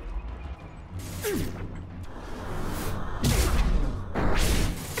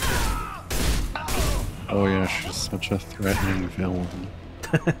 Oh yeah, she's such a threatening villain.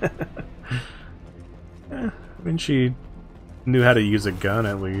 I mean, she knew how to use a gun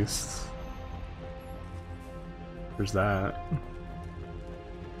at least. There's that.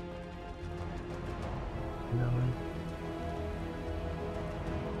 No.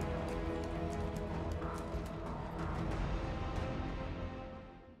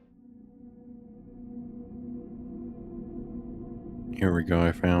 Here we go,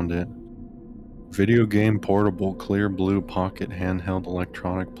 I found it. Video game portable clear blue pocket handheld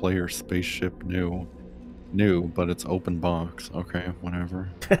electronic player spaceship new. New, but it's open box. Okay, whatever.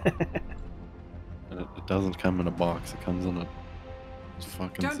 And it doesn't come in a box, it comes in a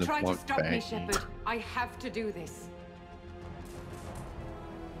fucking Don't try to Ziploc stop me, bag. Shepard. I have to do this.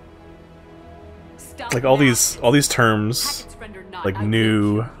 Stop Like all now. these terms, Packet surrender none. like I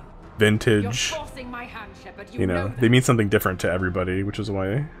new, You're vintage, forcing my hand, Shepard. you know, they mean something different to everybody, which is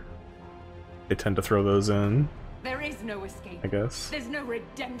why they tend to throw those in, There is no escape. I guess. There's no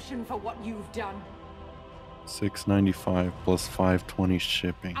redemption for what you've done. $6.95 plus $5.20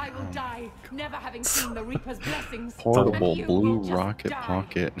 shipping. I will die, never having seen the Reaper's blessings. Portable And you blue will just rocket die.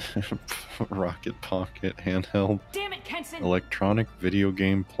 pocket. Rocket pocket handheld. Damn it, Kenson! Electronic video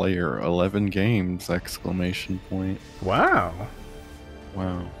game player. 11 games! Exclamation point. Wow.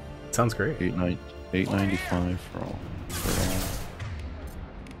 Wow. Sounds great. $8.95 for all.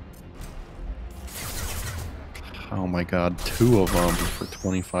 Oh my god, 2 of them for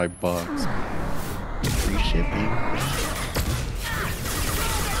 $25. Free shipping.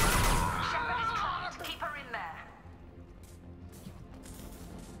 Keep her in there.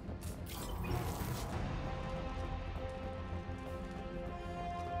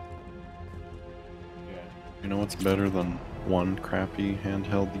 You know what's better than 1 crappy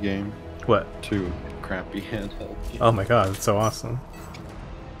handheld game? What? 2 crappy handheld games. Oh my god, that's so awesome.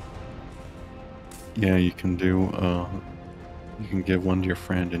 Yeah, you can do, you can give one to your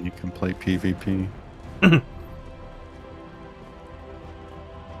friend and you can play PvP. You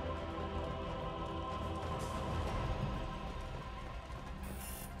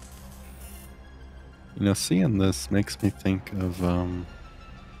know, seeing this makes me think of,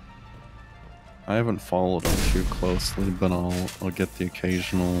 I haven't followed them too closely, but I'll get the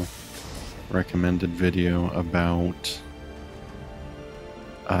occasional recommended video about,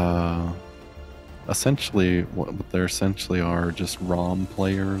 essentially, what they essentially are just ROM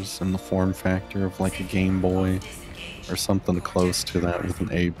players in the form factor of like a Game Boy or something close to that with an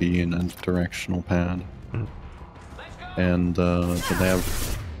A, B, and a directional pad. And but they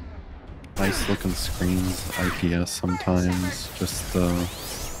have nice looking screens, IPS sometimes, just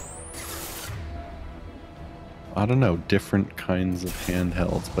I don't know, different kinds of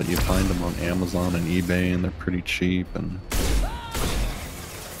handhelds, but you find them on Amazon and eBay and they're pretty cheap, and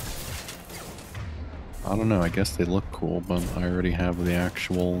I don't know, I guess they look cool, but I already have the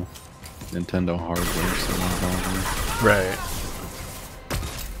actual Nintendo hardware, so no bother. Right.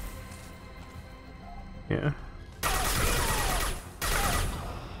 Yeah.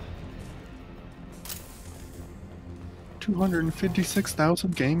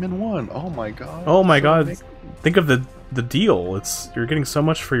 $256,000 game in one. Oh my god. Oh my god. Think of the deal. You're getting so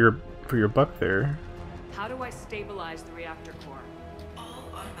much for your buck there. How do I stabilize the reactor core? All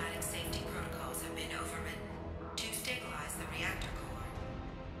automatic safety protocols have been overridden. To stabilize the reactor core,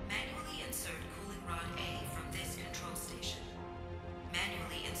 manually insert cooling rod A from this control station.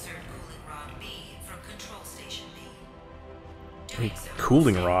 Manually insert cooling rod B from control station B. Doing so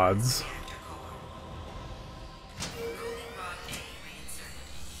Cooling rods. reactor core. Cooling rod A reinserted.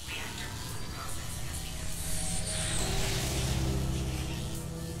 Reactor cooling process has begun.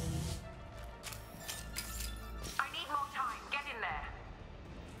 I need more time. Get in there.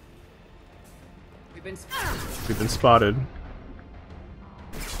 We've been spotted.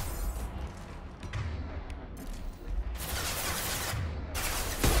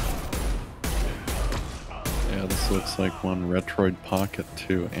 Yeah, this looks like one Retroid Pocket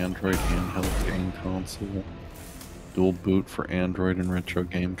 2 Android handheld game console. Dual boot for Android and retro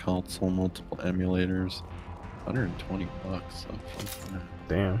game console, multiple emulators. $120, so fuck that.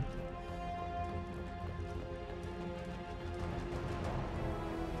 Damn.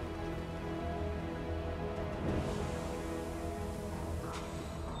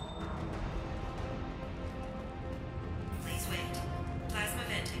 Please wait. Plasma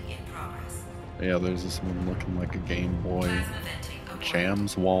venting in progress. Yeah, there's this one looking like a Game Boy. Plasma venting acquired.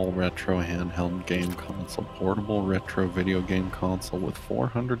 Jams Wall Retro Handheld Game Console. Portable retro video game console with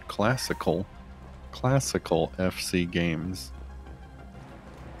 400 classical FC games.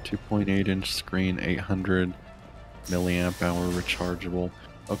 2.8-inch screen, 800 milliamp hour rechargeable.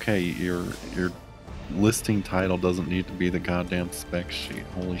 Okay, your listing title doesn't need to be the goddamn spec sheet.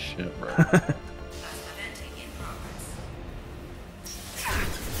 Holy shit, bro. Plasma venting in progress.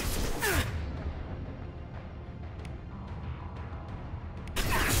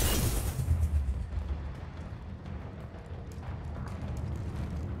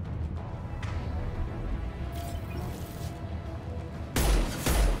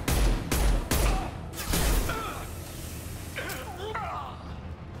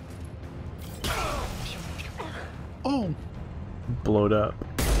 Oh! Blowed up.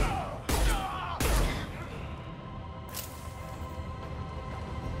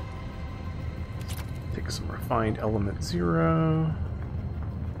 Take some refined element 0.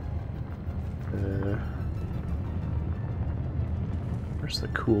 Where's the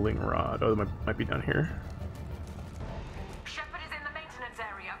cooling rod? Oh, it might be down here. Shepard is in the maintenance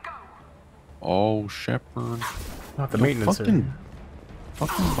area. Go. Oh, Shepard. Not the Don't maintenance fucking, area.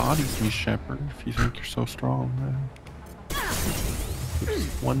 fucking bodies me, Shepard, if you think you're so strong, man.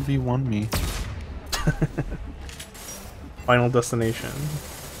 1v1 me. Final destination.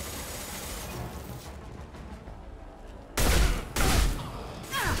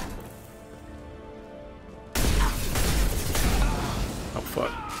 Oh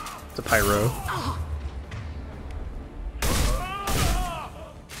fuck. It's a pyro.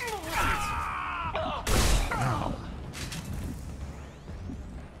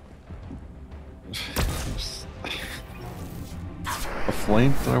 A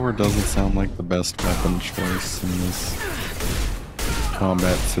flamethrower doesn't sound like the best weapon choice in this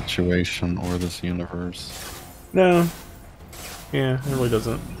combat situation or this universe. No. Yeah, it really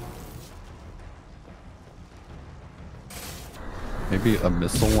doesn't. Maybe a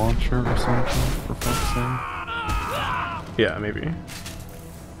missile launcher or something, for fuck's sake? Yeah, maybe.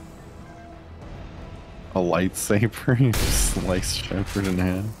 A lightsaber? You just slice Shepard in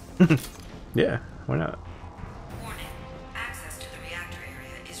half? Yeah, why not? Warning. Access to the reactor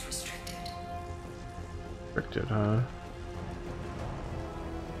area is restricted. Restricted, huh?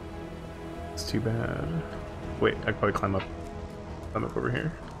 It's too bad. Wait, I could probably climb up over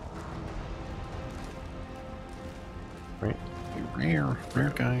here. Right? Rare.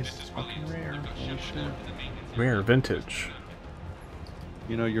 Rare, guys. It's fucking rare. Holy shit. Rare, vintage.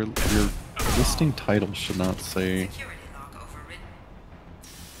 You know, your listing title should not say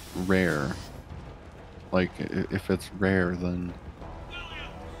rare. Like, if it's rare, then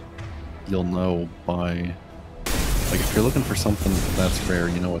you'll know by... Like, if you're looking for something that's rare,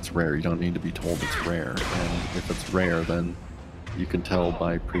 you know it's rare. You don't need to be told it's rare. And if it's rare, then you can tell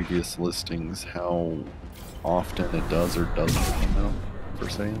by previous listings how often it does or doesn't come out for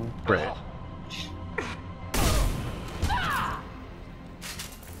sale. Right.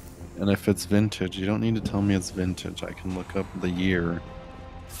 And if it's vintage, you don't need to tell me it's vintage. I can look up the year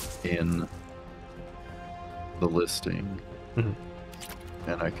in the listing. Mm-hmm.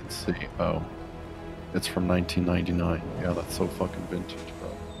 And I can see, oh, it's from 1999. Yeah, that's so fucking vintage,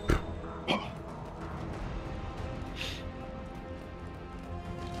 bro.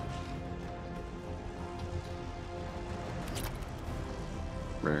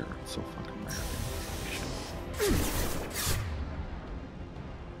 Rare, so fucking rare.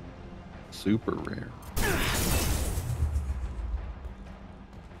 Super rare.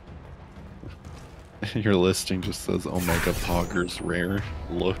 Your listing just says Omega Poggers rare.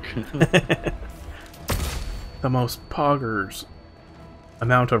 Look. The most poggers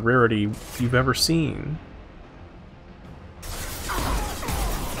amount of rarity you've ever seen.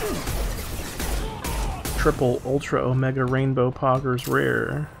 Triple Ultra Omega Rainbow Poggers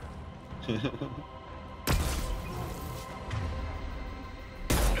rare.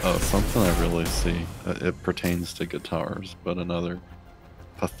 Oh, something I really see. It pertains to guitars, but another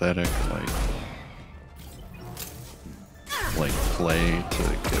pathetic, like play to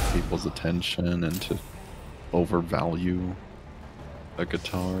get people's attention and to overvalue a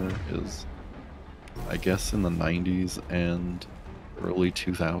guitar is, I guess, in the 90s and early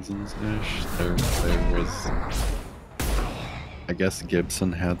 2000s-ish, there was, I guess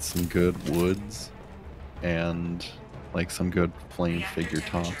Gibson had some good woods and like some good flame figure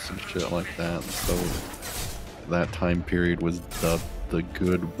tops and shit like that, so that time period was dubbed the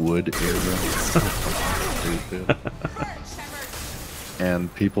good wood era. Stupid.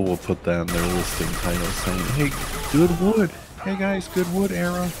 And people will put that in their listing title saying, hey, good wood. Hey guys, good wood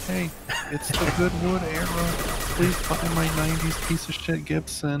era. Hey, it's the good wood era. Please buy my 90s piece of shit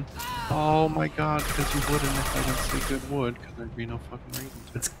Gibson. Oh my god, because you wouldn't if I didn't say good wood, because there'd be no fucking reason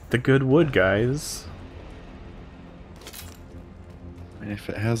to. It's the good wood, guys. I mean, if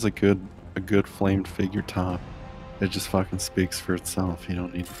it has a good flamed figure top, it just fucking speaks for itself. You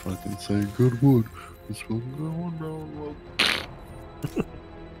don't need to fucking say good wood. It's fucking good wood, bro.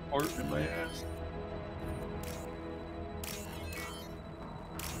 Art in my ass.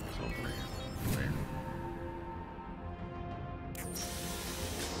 So rare.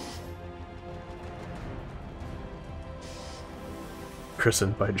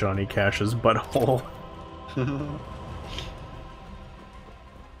 Christened by Johnny Cash's butthole.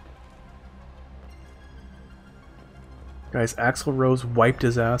 Guys, Axl Rose wiped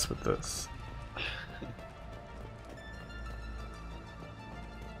his ass with this.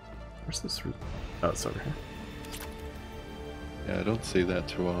 Where's this? Oh, it's over here. Yeah, I don't see that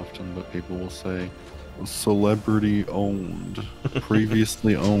too often, but people will say, celebrity owned,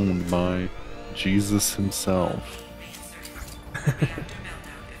 previously owned by Jesus himself.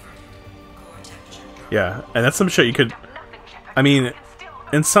 Yeah, and that's some shit you could... I mean,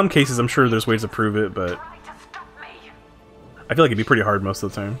 in some cases I'm sure there's ways to prove it, but... I feel like it'd be pretty hard most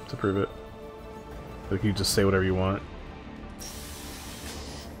of the time to prove it. Like, you just say whatever you want.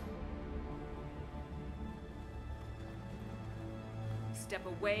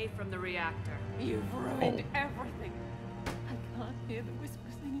 away from the reactor. You've ruined everything. I can't hear the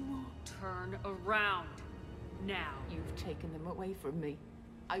whispers anymore. Turn around. Now. You've taken them away from me.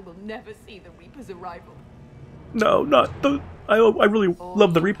 I will never see the Reaper's arrival. No, not the. I really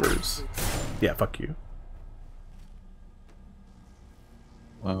love the Reapers. Yeah, fuck you.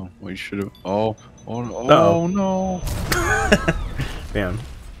 Wow, we should have. Oh Uh-oh. no! Damn.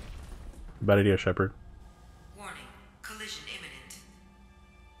 Bad idea, Shepard. Warning, collision imminent.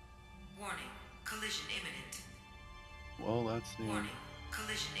 Warning, collision imminent. Well, that's new. Warning,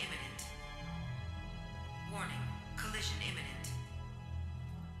 collision imminent. Warning, collision imminent.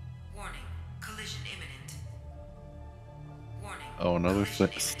 Warning, collision imminent. Warning. Oh, another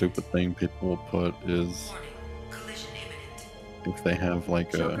stupid thing people will put is Warning, collision imminent. if they have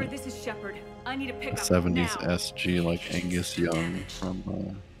like Joker, a this is Shepard. I need a pickup 70s now. SG like Angus Young from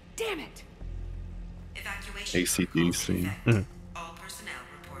Damn it! Evacuation AC/DC. All personnel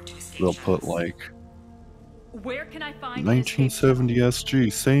report to escape They'll shots. put like Where can I find 1970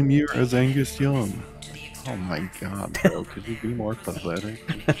 SG, same year as Angus Young. Oh my god, bro, could you be more pathetic?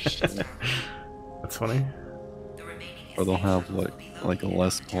 Shit. That's funny. Or they'll have like a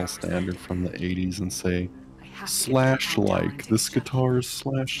Les Paul standard from the 80s and say Slash like. This guitar is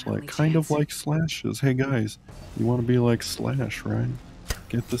Slash like, kind of like Slash's. Hey guys, you want to be like Slash, right?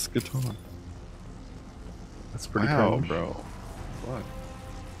 Get this guitar. That's pretty wow, cringe. bro. What?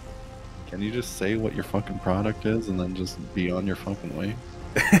 Can you just say what your fucking product is and then just be on your fucking way?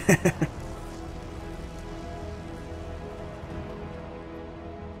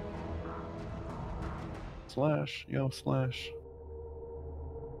 Slash, yo, Slash.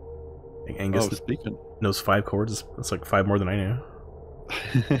 Angus Oh, speaking. knows 5 chords. That's like 5 more than I knew.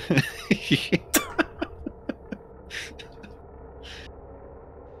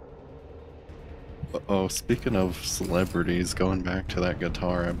 Oh, speaking of celebrities, going back to that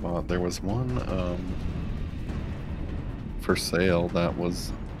guitar I bought, there was one for sale that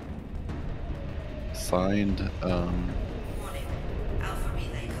was signed. Warning. Alpha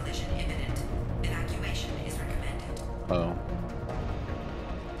relay collision imminent. Evacuation is recommended. Oh.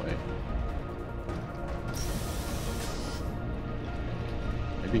 Wait.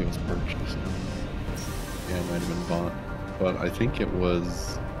 Maybe it was purchased. Yeah, it might have been bought. But I think it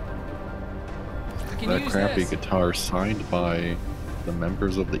was that crappy guitar signed by the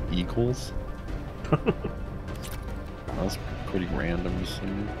members of the Eagles. That was pretty random to see.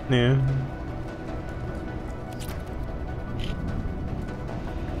 Yeah.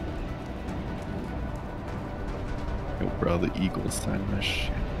 Yo, bro, the Eagles signed my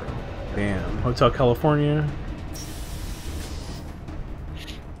shit, bro. Damn. Hotel California.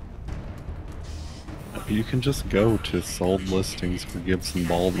 You can just go to sold listings for Gibson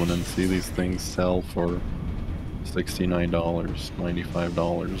Baldwin and see these things sell for $69, $95,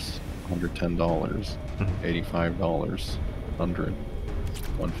 $110, $85, $100,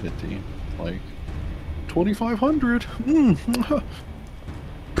 $150, like $2,500.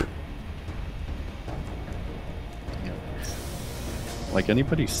 Yeah. Like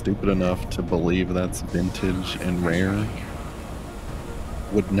anybody stupid enough to believe that's vintage and rare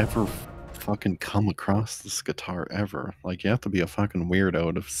would never fucking come across this guitar ever. Like, you have to be a fucking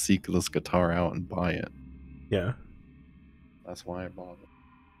weirdo to seek this guitar out and buy it. Yeah. That's why I bought it.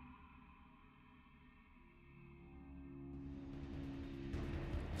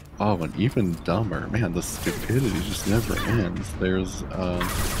 Oh, and even dumber. Man, the stupidity just never ends. There's,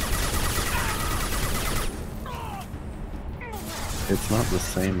 it's not the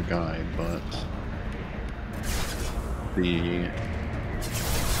same guy, but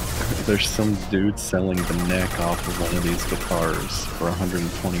there's some dude selling the neck off of one of these guitars for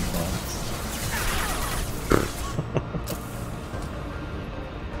 120 bucks.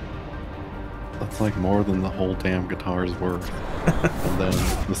 That's like more than the whole damn guitar's worth. And then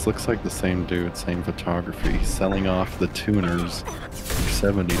this looks like the same dude, same photography, selling off the tuners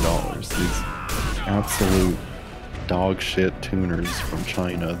for $70. These absolute dog shit tuners from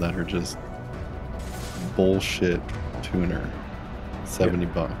China that are just bullshit tuner. 70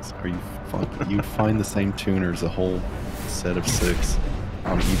 bucks. Are you fucking? You'd find the same tuners, a whole set of 6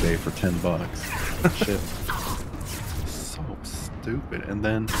 on eBay for 10 bucks. Shit. So stupid. And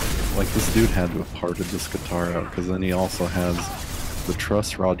then, like, this dude had to have parted this guitar out because then he also has the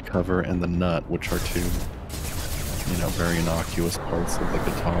truss rod cover and the nut, which are two, you know, very innocuous parts of the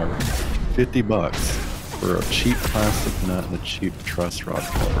guitar. 50 bucks for a cheap plastic nut and a cheap truss rod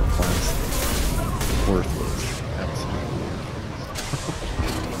cover. Plastic. Worthless. Absolutely.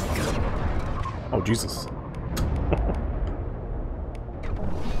 Oh, Jesus.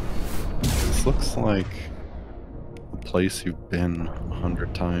 This looks like a place you've been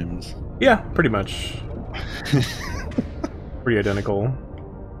 100 times. Yeah, pretty much. Pretty identical.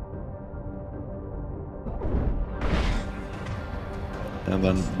 And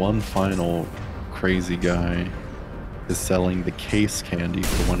then one final crazy guy is selling the case candy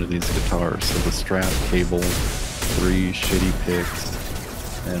for one of these guitars. So the strap cable, 3 shitty picks,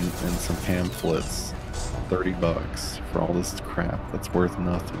 and some pamphlets. $30 for all this crap that's worth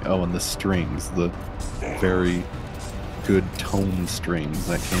nothing. Oh, and the strings, the very good tone strings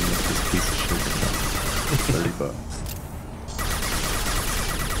that came with this piece of shit guitar.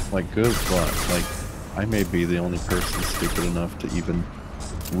 $30. Like, good luck. Like, I may be the only person stupid enough to even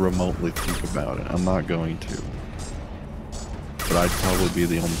remotely think about it. I'm not going to. But I'd probably be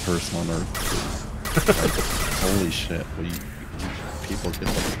the only person on Earth to. Like, holy shit. People get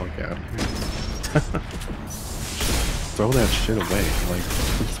the fuck out of here. Throw that shit away. Like,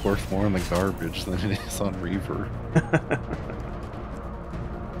 it's worth more in the garbage than it is on Reaver.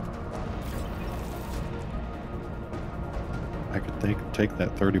 I could take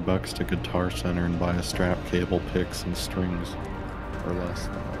that $30 to Guitar Center and buy a strap, cable, picks, and strings for less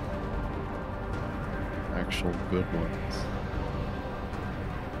than actual good ones.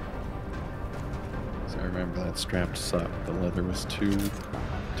 So I remember that strap sucked. The leather was too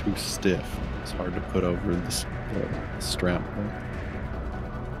stiff. It's hard to put over the strap.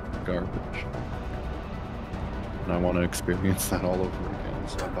 Garbage. And I want to experience that all over again,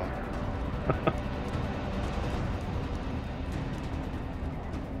 so I bought it.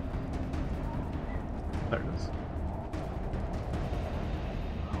 There it is.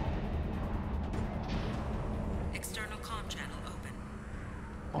 External comm channel open.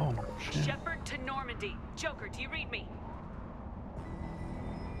 Oh, shit. Shepard to Normandy. Joker, do you read me?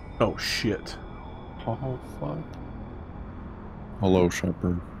 Oh shit. Oh, fuck. Hello,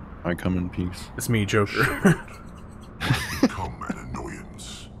 Shepard. I come in peace. It's me, Joker. Come an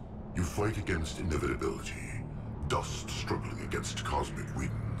annoyance. You fight against inevitability. Dust struggling against cosmic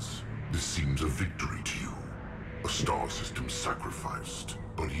winds. This seems a victory to you. A star system sacrificed.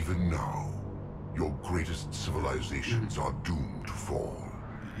 But even now, your greatest civilizations are doomed to fall.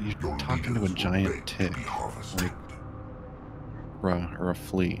 You're talking to a giant tick. Like, or a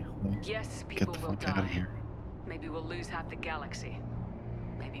flea. Like, Yes, get people the will fuck die. out of here. Maybe we'll lose half the galaxy.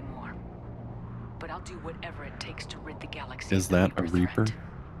 Maybe more. But I'll do whatever it takes to rid the galaxy. Is that a Reaper?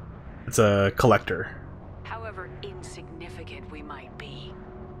 It's a collector. However insignificant we might be.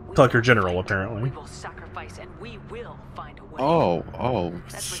 Collector General, apparently. We will sacrifice and we will find a way. Oh,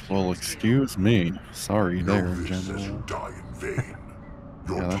 well, excuse me. Sorry there, Know this as General. you die in vain.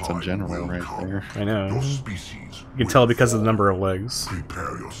 Your Yeah, that's a time general will right come. there. I know. Your species You can will tell because of the fall. number of legs.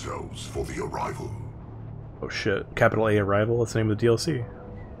 Prepare yourselves for the arrival. Oh shit. Capital A Arrival, that's the name of the DLC.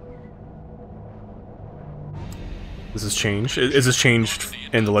 This is changed? Is this changed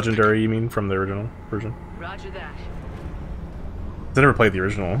in the Legendary, you mean, from the original version? Roger that. I never played the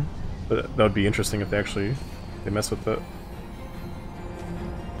original, but that would be interesting if they actually mess with it.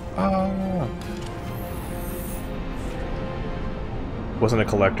 Ah. Wasn't a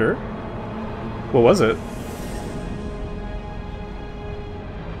collector? What was it?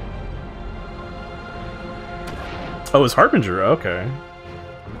 Oh, it was Harbinger, okay.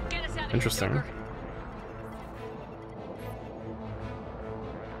 Get us out of Interesting. Here,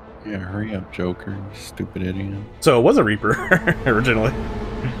 Yeah, hurry up, Joker, you stupid idiot. So it was a Reaper, originally.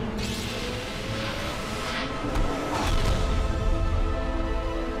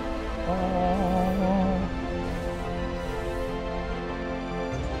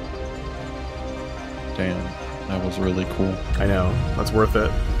 Damn, that was really cool. I know, that's worth it.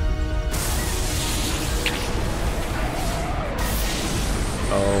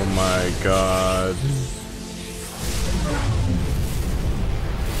 Oh my god.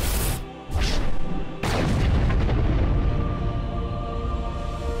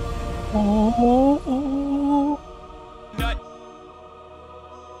 Nut.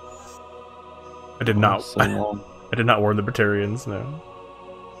 I did not. So long, I did not warn the Batarians. No,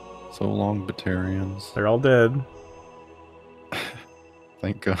 so long, Batarians. they're all dead.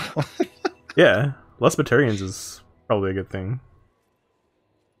 Thank God. Yeah, less Batarians is probably a good thing.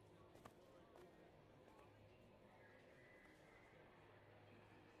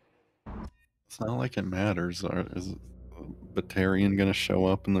 It's not like it matters. Is a Batarian gonna show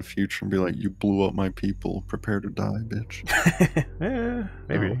up in the future and be like, "You blew up my people. Prepare to die, bitch"?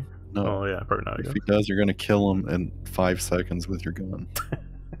 Maybe. No. Oh yeah, probably not. I If guess. he does, you're gonna kill him in 5 seconds with your gun.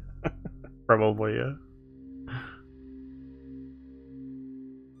 Probably, yeah.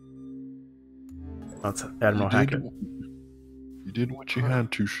 That's Admiral Hackett. You did what you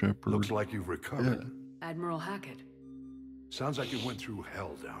had to, Shepard. Looks like you've recovered. Admiral Hackett. Sounds like you went through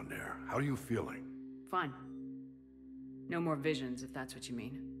hell down there. How are you feeling? Fine. No more visions, if that's what you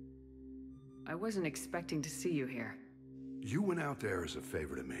mean. I wasn't expecting to see you here. You went out there as a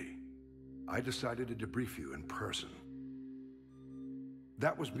favor to me. I decided to debrief you in person.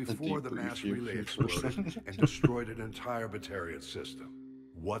 That was before the mass relay exploded and destroyed an entire Batarian system.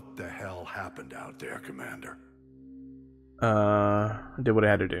 What the hell happened out there, Commander? Did what I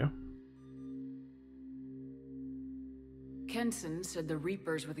had to do. Kenson said the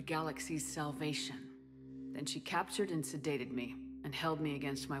Reapers were the galaxy's salvation. Then she captured and sedated me, and held me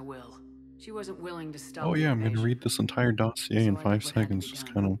against my will. She wasn't willing to stop. Oh yeah, I'm gonna read this entire dossier in 5 seconds.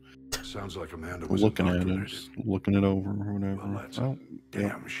 Just kind of sounds like Amanda was looking at it, just looking it over or whatever. Well, that's oh,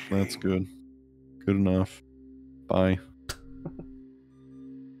 damn shame. That's good. Good enough. Bye.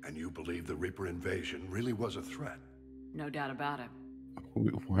 And you believe the Reaper invasion really was a threat? No doubt about it.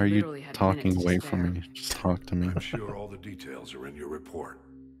 Why are you talking away from me? Just talk to me. I'm sure all the details are in your report.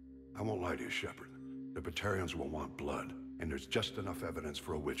 I won't lie to you, Shepard. The Batarians will want blood, and there's just enough evidence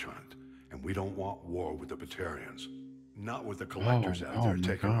for a witch hunt. And we don't want war with the Batarians. Not with the collectors out there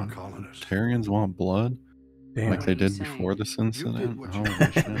taking our colonists. Batarians want blood? Damn. Like they did before this incident?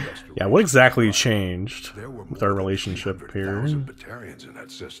 Holy shit. Yeah, what exactly changed with our relationship here? Batarians in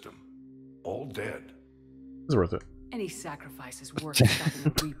that system. All dead. It's worth it. Any sacrifice is worth stopping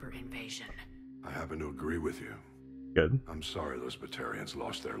the Reaper invasion. I happen to agree with you. Good. I'm sorry those Batarians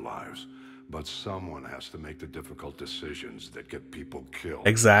lost their lives, but someone has to make the difficult decisions that get people killed.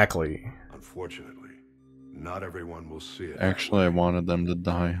 Exactly. Unfortunately, not everyone will see it. Actually, I wanted them to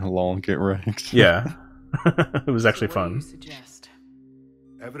die. Lol, get wrecked. Yeah. It was actually fun.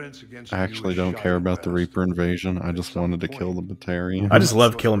 Evidence against I actually don't care about the Reaper invasion. I just wanted to kill the Batarians. I just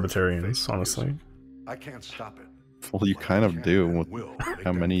love killing Batarians, honestly. I can't stop it. Well, you kind of do with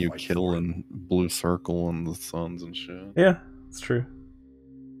how many you kill in Blue Circle and the Suns and shit. Yeah, it's true.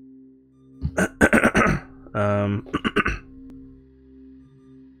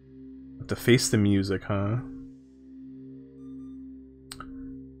 To face the music, huh?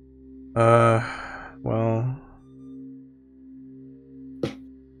 Well...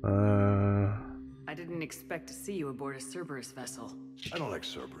 I didn't expect to see you aboard a Cerberus vessel. I don't like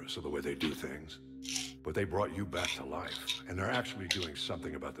Cerberus or the way they do things. But they brought you back to life, and they're actually doing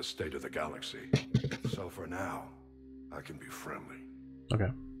something about the state of the galaxy. So for now, I can be friendly.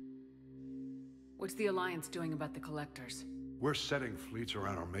 Okay. What's the Alliance doing about the Collectors? We're setting fleets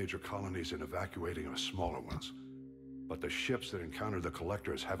around our major colonies and evacuating our smaller ones. But the ships that encounter the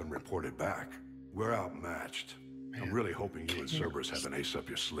Collectors haven't reported back. We're outmatched. Man, I'm really hoping you and Cerberus have an ace up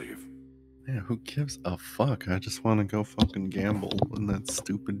your sleeve. Yeah, who gives a fuck? I just want to go fucking gamble in that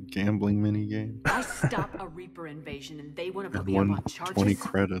stupid gambling mini game. I stop a Reaper invasion and they want to put And me up won on charges. 20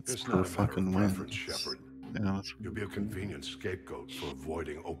 credits It's per not a matter fucking of win. preference, Shepard. Yeah, that's You'll be a convenient scapegoat for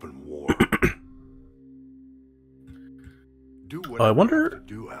avoiding open war. Do what I wonder. you have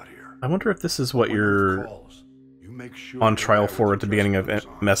to do out here. I wonder if this is what you're on trial for at the beginning of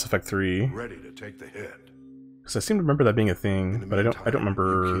Mass Effect 3. Ready to take the hit. Because I seem to remember that being a thing, but I don't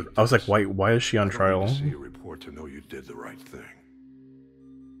remember. I was like, why is she on trial? I don't need to see a report to know you did the right thing.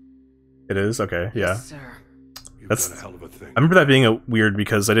 It is? Okay, yeah. Yes, sir. That's done a hell of a thing. I remember that being a weird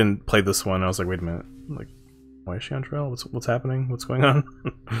because I didn't play this one. I was like, wait a minute. Like, why is she on trial? What's happening? What's going on?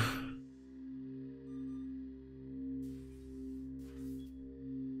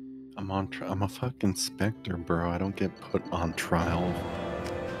 I'm a fucking Spectre, bro. I don't get put on trial.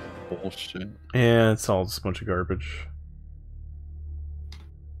 Bullshit. Yeah, it's all just a bunch of garbage.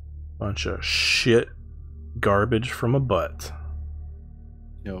 Bunch of shit garbage from a butt.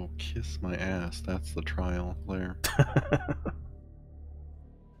 Yo, kiss my ass. That's the trial there.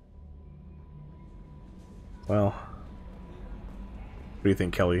 Well, what do you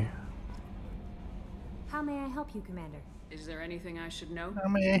think, Kelly? How may I help you, Commander? Is there anything I should know? How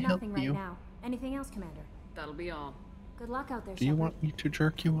may I help Nothing right you? now. Anything else, Commander? That'll be all. Good luck out there, Do you Shepard. want me to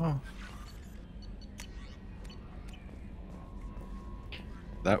jerk you off?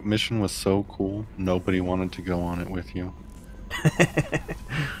 That mission was so cool. Nobody wanted to go on it with you.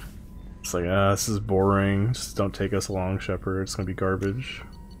 It's like, this is boring. Just don't take us along, Shepard. It's gonna be garbage.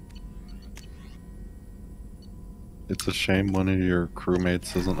 It's a shame one of your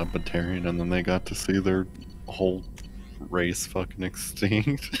crewmates isn't a Batarian and then they got to see their whole race fucking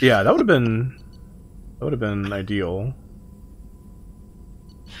extinct. Yeah, that would have been ideal.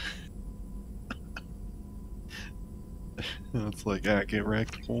 It's like, get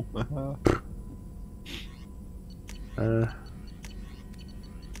wrecked, fool. Oh,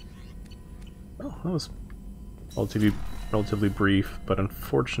 that was relatively brief, but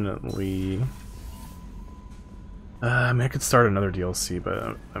unfortunately, I mean, I could start another DLC,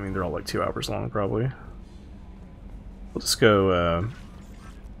 but I mean, they're all like 2 hours long, probably. We'll just go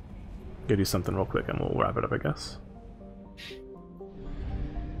do something real quick, and we'll wrap it up, I guess.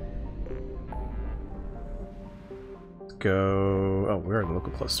 Go. Oh, we're in the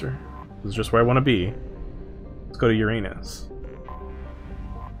local cluster. This is just where I want to be. Let's go to Uranus.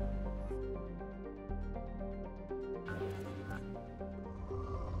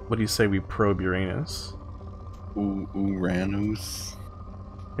 What do you say we probe Uranus? Uranus?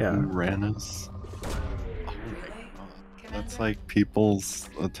 Yeah. Uranus? Oh my god. That's like people's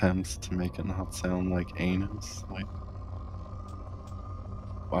attempts to make it not sound like anus. Like,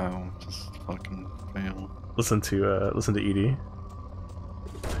 wow, just fucking fail. Listen to Edie.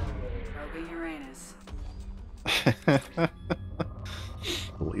 Probing Uranus.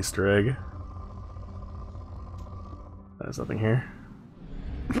 Little Easter egg. There's nothing here.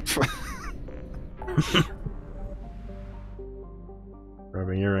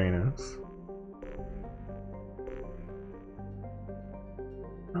 Rubbing Uranus.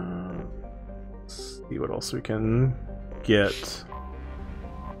 Let's see what else we can get.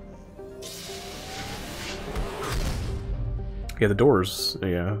 Yeah, the doors,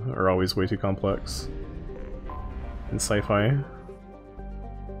 yeah, are always way too complex in sci-fi.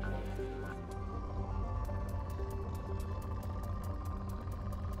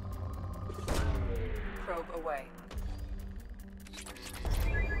 Probe away.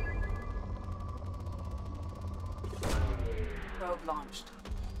 Probe launched.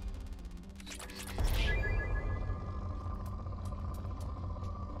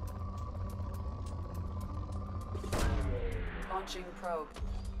 Launching probe.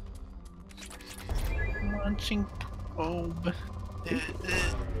 Launching probe.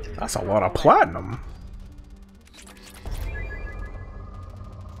 That's a lot of platinum.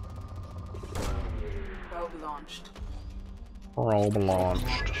 Probe launched. Probe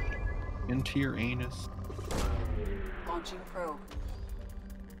launched. Into your anus. Launching probe.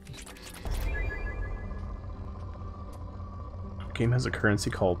 Game has a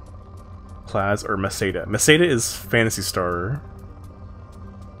currency called Plaz or Meseta. Meseta is Phantasy Star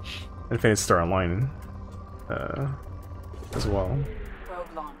and Phantasy Star Online as well.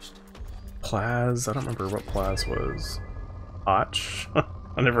 Probe launched. Plaz, I don't remember what Plaz was. Botch?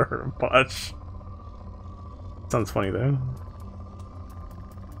 I never heard of Botch. Sounds funny though.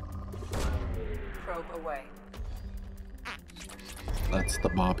 Probe away. That's the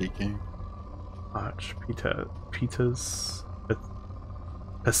Bobby game. Botch, Pitas,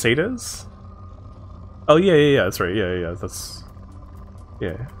 Pesetas? Oh yeah, that's right. Yeah, that's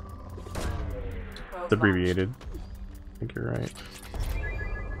yeah. It's abbreviated. I think you're right.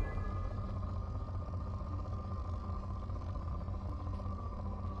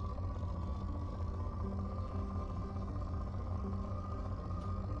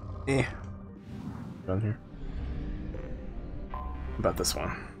 Down here. About this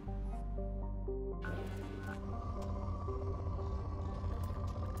one.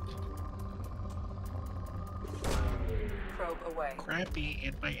 Probe away. Crappy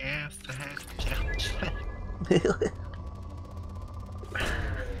in my ass to have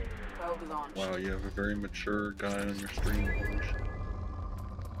Probe launched. Wow, you have a very mature guy on your stream.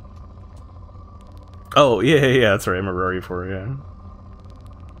 Oh yeah, that's right. I remember RE4. Yeah,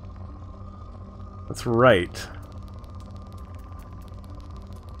 that's right.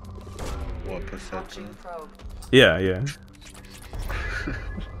 What perception? Yeah.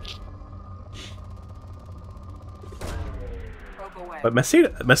 But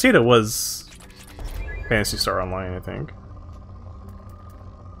Meseta was Phantasy Star Online, I think.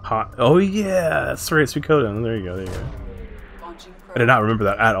 Hot. Oh yeah, that's right, Suikoden. There you go. I did not remember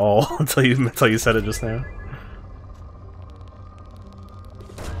that at all until you said it just now.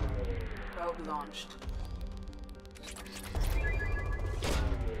 Probe launched.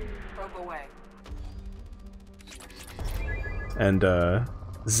 Probe away. And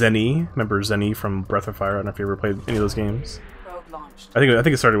Zenny, remember Zenny from Breath of Fire? I don't know if you ever played any of those games. Probe launched. I think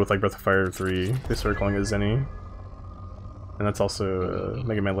it started with like Breath of Fire 3. They started calling it Zenny. And that's also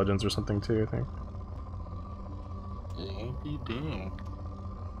Mega Man Legends or something too, I think. I'll be dead.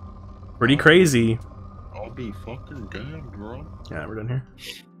 Pretty crazy. I'll be fucking dead, bro. Yeah, we're done here.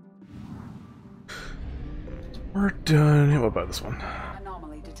 We're done. What about this one?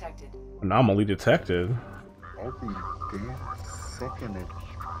 Anomaly detected. Anomaly detected. I'll be dead. Fucking it.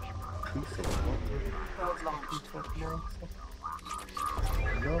 Piece of fucking. Probe launched.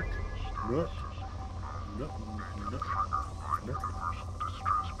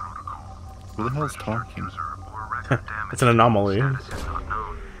 Who the hell's talking? It's an anomaly. Probe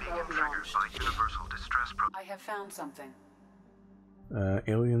launched. I have found found something.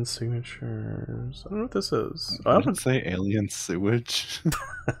 Alien signatures. I don't know what this is. I would say alien sewage.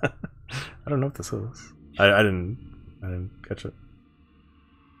 I don't know what this is. I didn't catch it.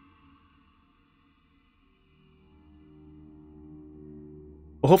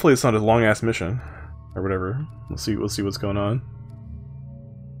 Well, hopefully it's not a long ass mission or whatever. We'll see what's going on.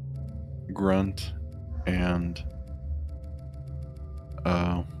 Grunt and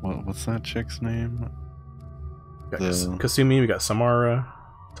what's that chick's name? We got Kasumi, we got Samara,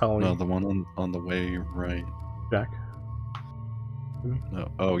 Tali. No, the one on the way right. Jack. No.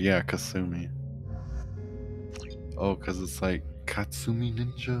 Oh yeah, Kasumi. Oh, because it's like Katsumi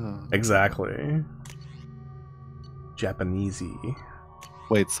Ninja. Exactly. Japanesey.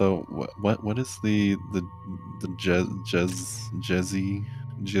 Wait, so what is the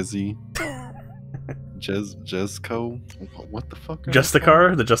Jezco? What the fuck?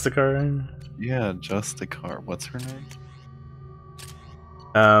 Justicar? The Justicar? Yeah, Justicar. What's her name?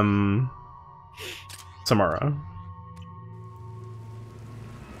 Samara.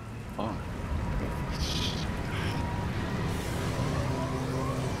 Oh.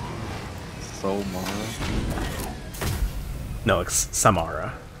 Somara? No, it's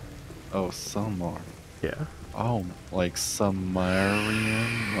Samara. Oh, Samara. Yeah. Oh, like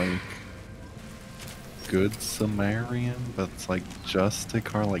Samarian, like good Samarian, but it's like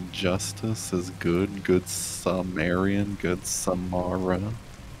Justicar, like justice is good, good Samarian, good Samara.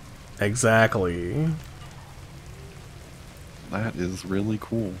 Exactly. That is really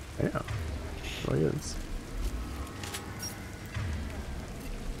cool. Yeah, it really is.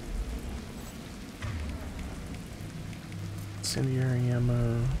 Incendiary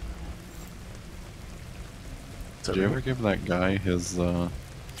ammo. Did you ever give that guy his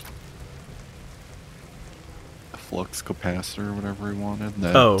flux capacitor or whatever he wanted?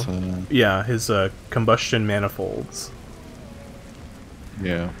 That, yeah, his combustion manifolds.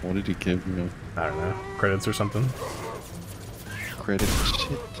 Yeah, what did he give you? I don't know, credits or something. Credit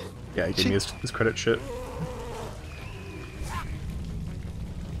shit. Yeah, he gave me his credit shit.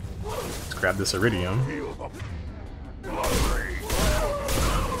 Let's grab this iridium.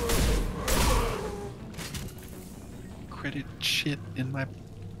 Credit shit in my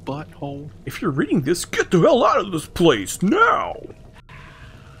butthole. If you're reading this, get the hell out of this place now!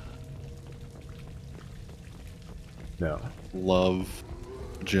 No. Love,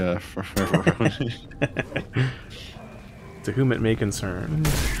 Jeff. To whom it may concern.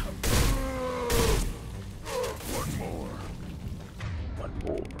 One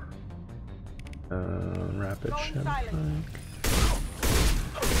more. Rapid shell.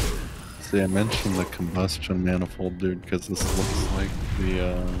 See, I mentioned the combustion manifold, dude, because this looks like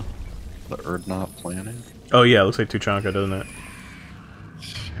the Erdnot planet. Oh yeah, it looks like Tuchanka, doesn't it?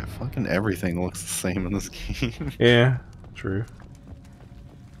 Yeah, fucking everything looks the same in this game. Yeah, true.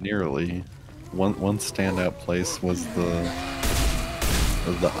 Nearly. One standout place was the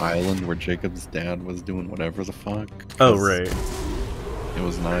island where Jacob's dad was doing whatever the fuck. Oh right. It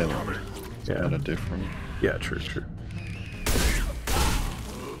was an island. Yeah. Kind of different. Yeah, true, true.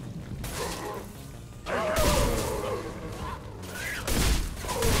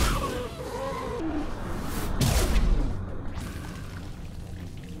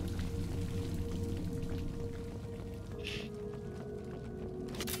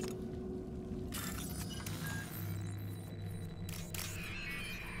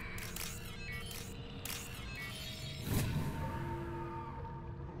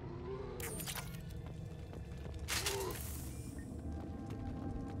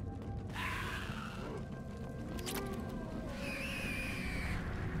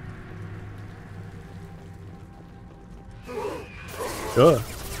 Good.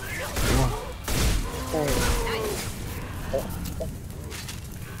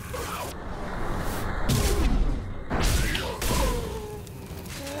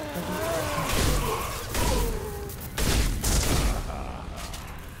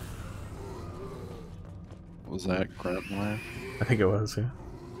 Was that Grunt Laugh? I think it was, yeah.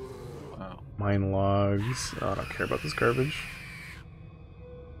 Wow. Mine logs. Oh, I don't care about this garbage.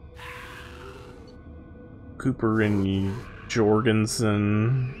 Cooper and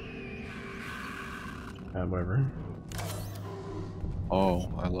Jorgensen. Whatever.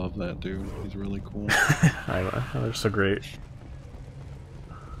 Oh, I love that dude. He's really cool. They're so great.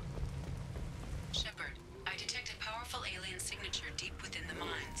 Shepard, I detect a powerful alien signature deep within the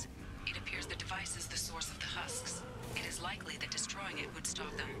mines. It appears the device is the source of the husks. It is likely that destroying it would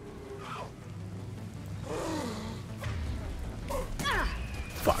stop them.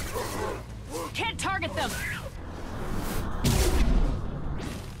 Fuck. Can't target them!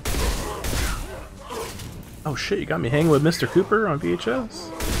 Oh shit, you got me hanging with Mr. Cooper on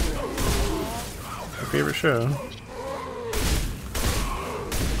VHS? My favorite show.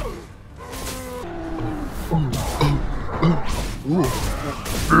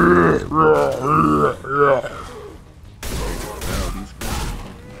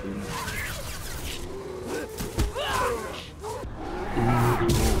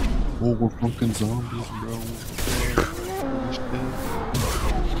 Oh, we're fucking zombies, bro.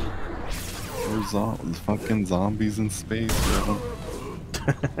 We're fucking zombies in space, bro.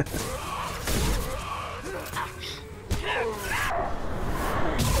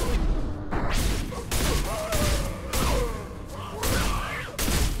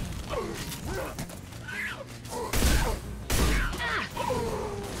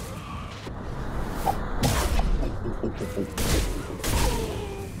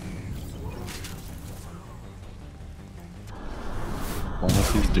 All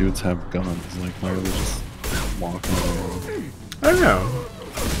of these dudes have guns, like why are they just walking around? I don't know.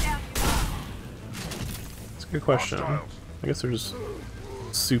 It's a good question. I guess they're just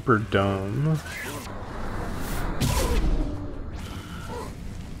super dumb.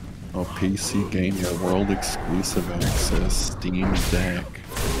 Oh, PC game, your world exclusive access, Steam Deck,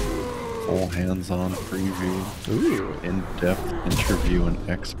 full hands-on preview, ooh, in-depth interview and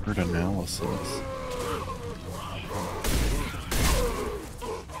expert analysis.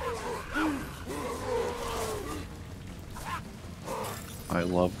 I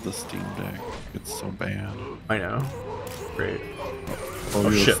love the Steam Deck. It's so bad. I know. Great. Oh,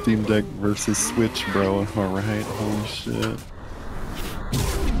 yeah, shit. Steam Deck versus Switch, bro. Alright, holy shit.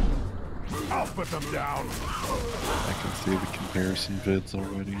 I'll put them down. I can see the comparison vids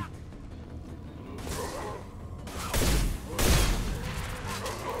already.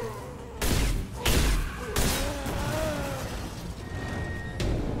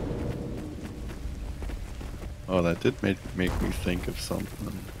 Oh, that did make me think of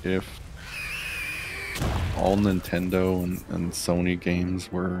something. If all Nintendo and Sony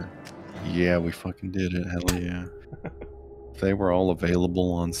games were, yeah, we fucking did it, hell yeah. If they were all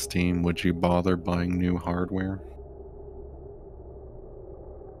available on Steam, would you bother buying new hardware?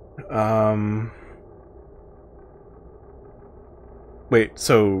 Wait,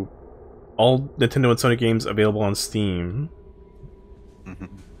 so all Nintendo and Sony games available on Steam? Mm-hmm.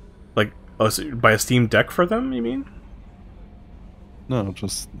 Like, oh, so you buy a Steam Deck for them, you mean? No,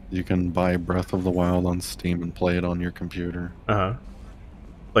 just you can buy Breath of the Wild on Steam and play it on your computer. Uh-huh.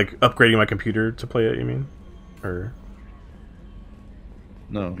 Like upgrading my computer to play it, you mean? Or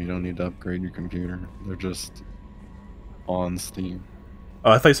no, you don't need to upgrade your computer. They're just on Steam.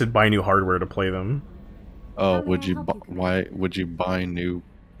 Oh, I thought you said buy new hardware to play them. Oh, why would you buy new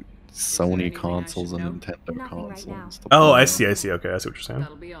Sony consoles and Nintendo consoles? Oh, I see. Okay, I see what you're saying.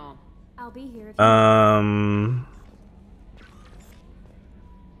 That'll be all. I'll be here.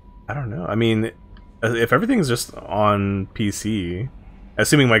 I don't know. I mean, if everything's just on PC,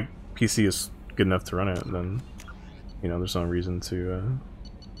 assuming my PC is good enough to run it, then you know, there's no reason to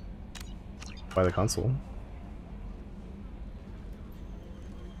buy the console.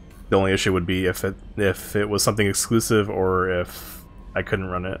 The only issue would be if it was something exclusive, or if I couldn't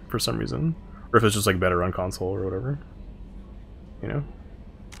run it for some reason, or if it's just like better on console or whatever. You know.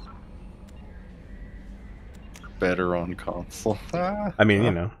 Better on console. I mean, you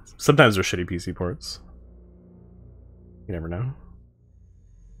know, sometimes they're shitty PC ports. You never know.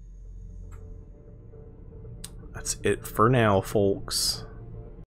 That's it for now, folks.